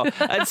mobile.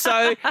 And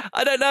so,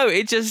 I don't know,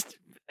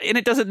 and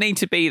it doesn't need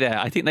to be there.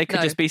 I think they could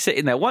just be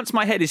sitting there. Once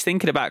my head is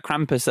thinking about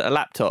Krampus at a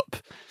laptop,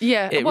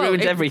 it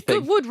ruins everything.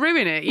 It would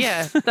ruin it,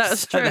 yeah.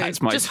 That's So true. that's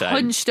my just take.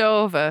 hunched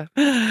over.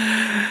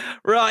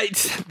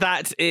 Right,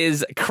 that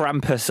is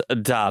Krampus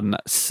done.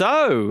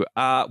 So,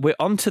 we're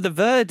on to the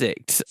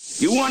verdict.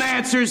 You want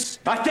answers?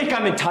 I think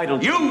I'm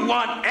entitled. You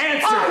want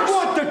answers? I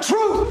want the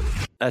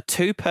truth! A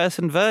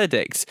 2-person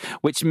verdict,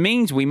 which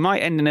means we might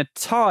end in a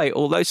tie,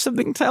 although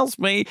something tells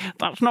me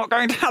that's not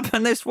going to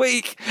happen this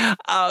week.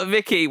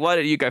 Vicky, why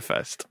don't you go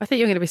first? I think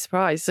you're going to be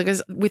surprised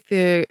because with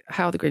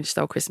How the Grinch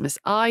Stole Christmas,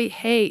 I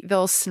hate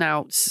those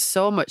snouts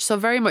so much, so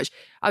very much.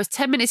 I was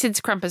 10 minutes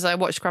into Krampus. I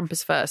watched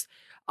Krampus first.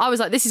 I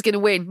was like, this is going to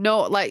win.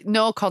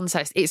 No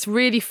contest. It's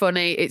really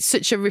funny. It's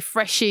such a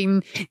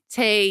refreshing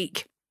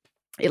take.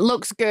 It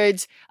looks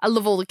good. I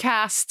love all the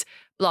cast.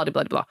 Blah, blah,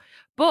 blah, blah.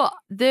 But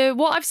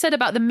what I've said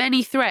about the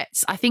many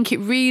threats, I think it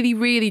really,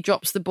 really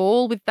drops the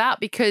ball with that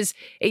because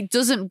it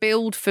doesn't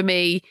build for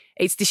me.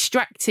 It's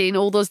distracting,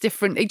 all those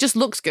different... It just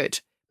looks good,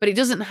 but it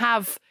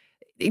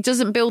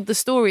doesn't build the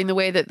story in the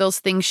way that those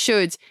things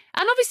should.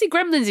 And obviously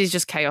Gremlins is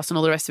just chaos and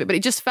all the rest of it, but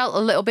it just felt a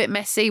little bit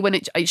messy when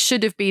it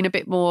should have been a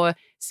bit more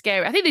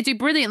scary. I think they do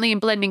brilliantly in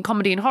blending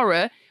comedy and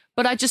horror,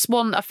 but I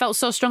felt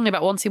so strongly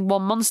about wanting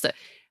one monster.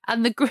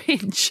 And the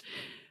Grinch...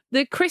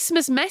 The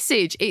Christmas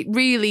message, it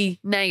really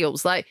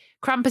nails. Like,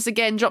 Krampus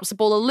again drops the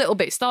ball a little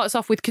bit. Starts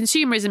off with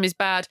consumerism is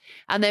bad.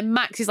 And then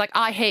Max is like,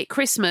 I hate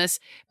Christmas.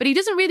 But he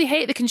doesn't really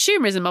hate the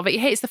consumerism of it. He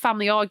hates the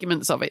family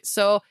arguments of it.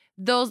 So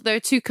there are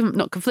two,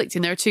 not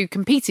conflicting, there are two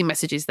competing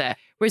messages there.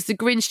 Whereas the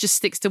Grinch just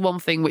sticks to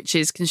one thing, which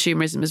is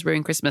consumerism has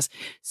ruined Christmas.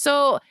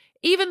 So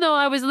even though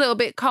I was a little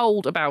bit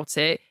cold about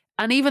it,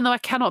 and even though I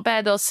cannot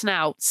bear those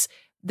snouts,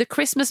 the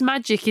Christmas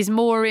magic is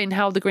more in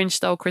How the Grinch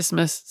Stole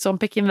Christmas. So I'm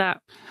picking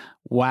that.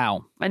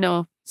 Wow. I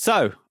know.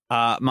 So,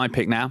 my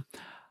pick now.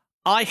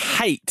 I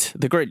hate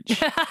the Grinch.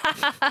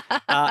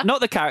 Not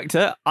the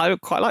character. I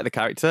quite like the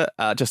character,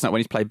 just not when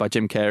he's played by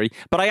Jim Carrey.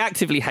 But I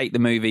actively hate the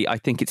movie. I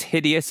think it's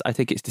hideous. I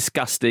think it's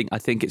disgusting. I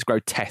think it's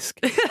grotesque.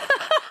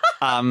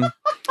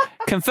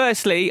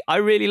 Conversely, I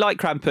really like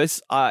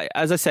Krampus.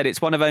 As I said,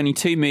 it's one of only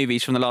 2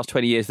 movies from the last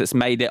 20 years that's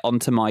made it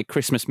onto my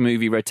Christmas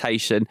movie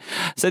rotation.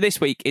 So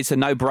this week, it's a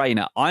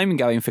no-brainer. I'm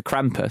going for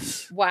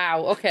Krampus.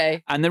 Wow,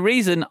 okay. And the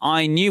reason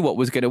I knew what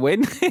was going to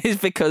win is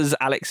because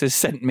Alex has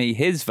sent me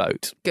his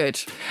vote.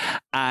 Good.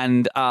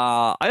 And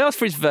I asked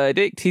for his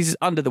verdict. He's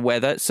under the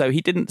weather, so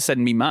he didn't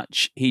send me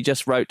much. He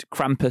just wrote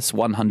Krampus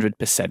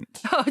 100%.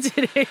 Oh,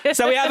 did he?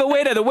 So we have a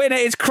winner. The winner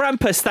is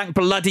Krampus, thank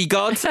bloody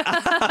God.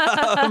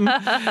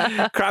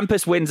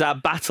 Krampus wins our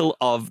battle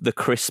of the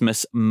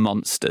Christmas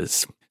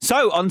monsters.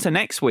 So on to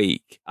next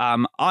week.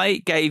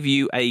 I gave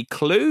you a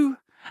clue,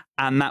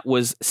 and that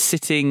was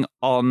sitting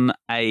on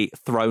a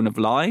throne of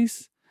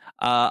lies.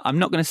 I'm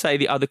not going to say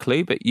the other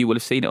clue, but you will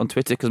have seen it on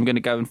Twitter because I'm going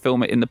to go and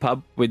film it in the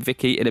pub with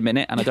Vicky in a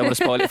minute, and I don't want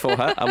to spoil it for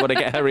her. I want to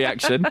get her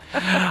reaction.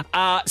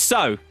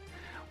 So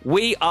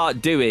we are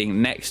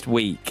doing next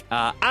week.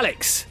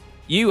 Alex,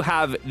 you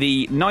have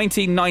the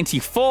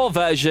 1994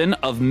 version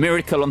of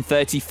Miracle on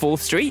 34th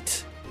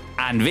Street.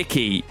 And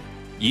Vicky,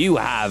 you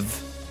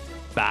have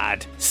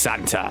Bad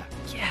Santa.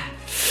 Yeah.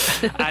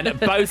 And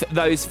both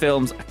those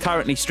films are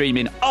currently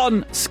streaming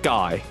on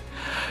Sky.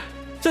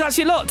 So that's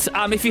your lot.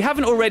 If you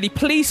haven't already,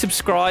 please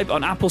subscribe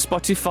on Apple,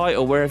 Spotify,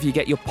 or wherever you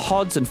get your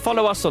pods, and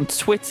follow us on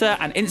Twitter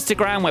and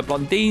Instagram, where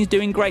Blondine's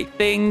doing great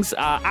things,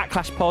 at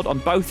ClashPod on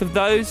both of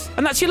those.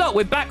 And that's your lot.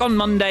 We're back on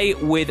Monday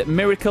with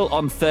Miracle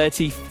on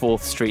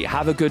 34th Street.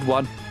 Have a good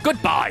one.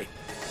 Goodbye.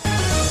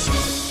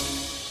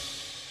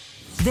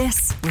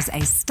 This was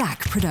a Stack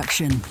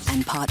production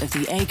and part of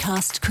the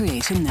Acast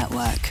Creator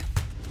Network.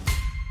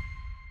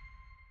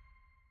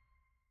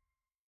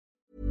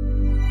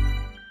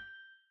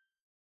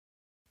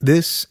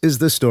 This is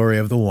the story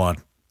of the one.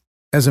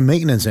 As a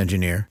maintenance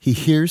engineer, he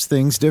hears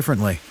things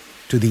differently.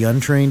 To the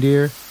untrained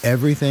ear,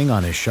 everything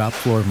on his shop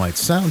floor might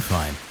sound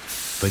fine,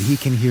 but he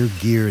can hear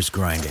gears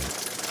grinding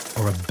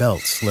or a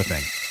belt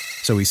slipping.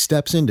 So he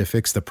steps in to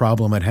fix the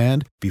problem at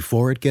hand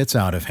before it gets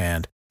out of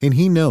hand. And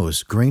he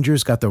knows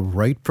Grainger's got the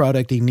right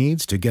product he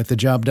needs to get the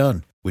job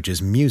done, which is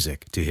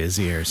music to his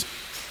ears.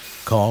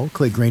 Call,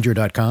 click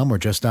Grainger.com, or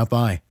just stop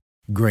by.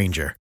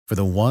 Grainger, for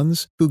the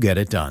ones who get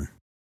it done.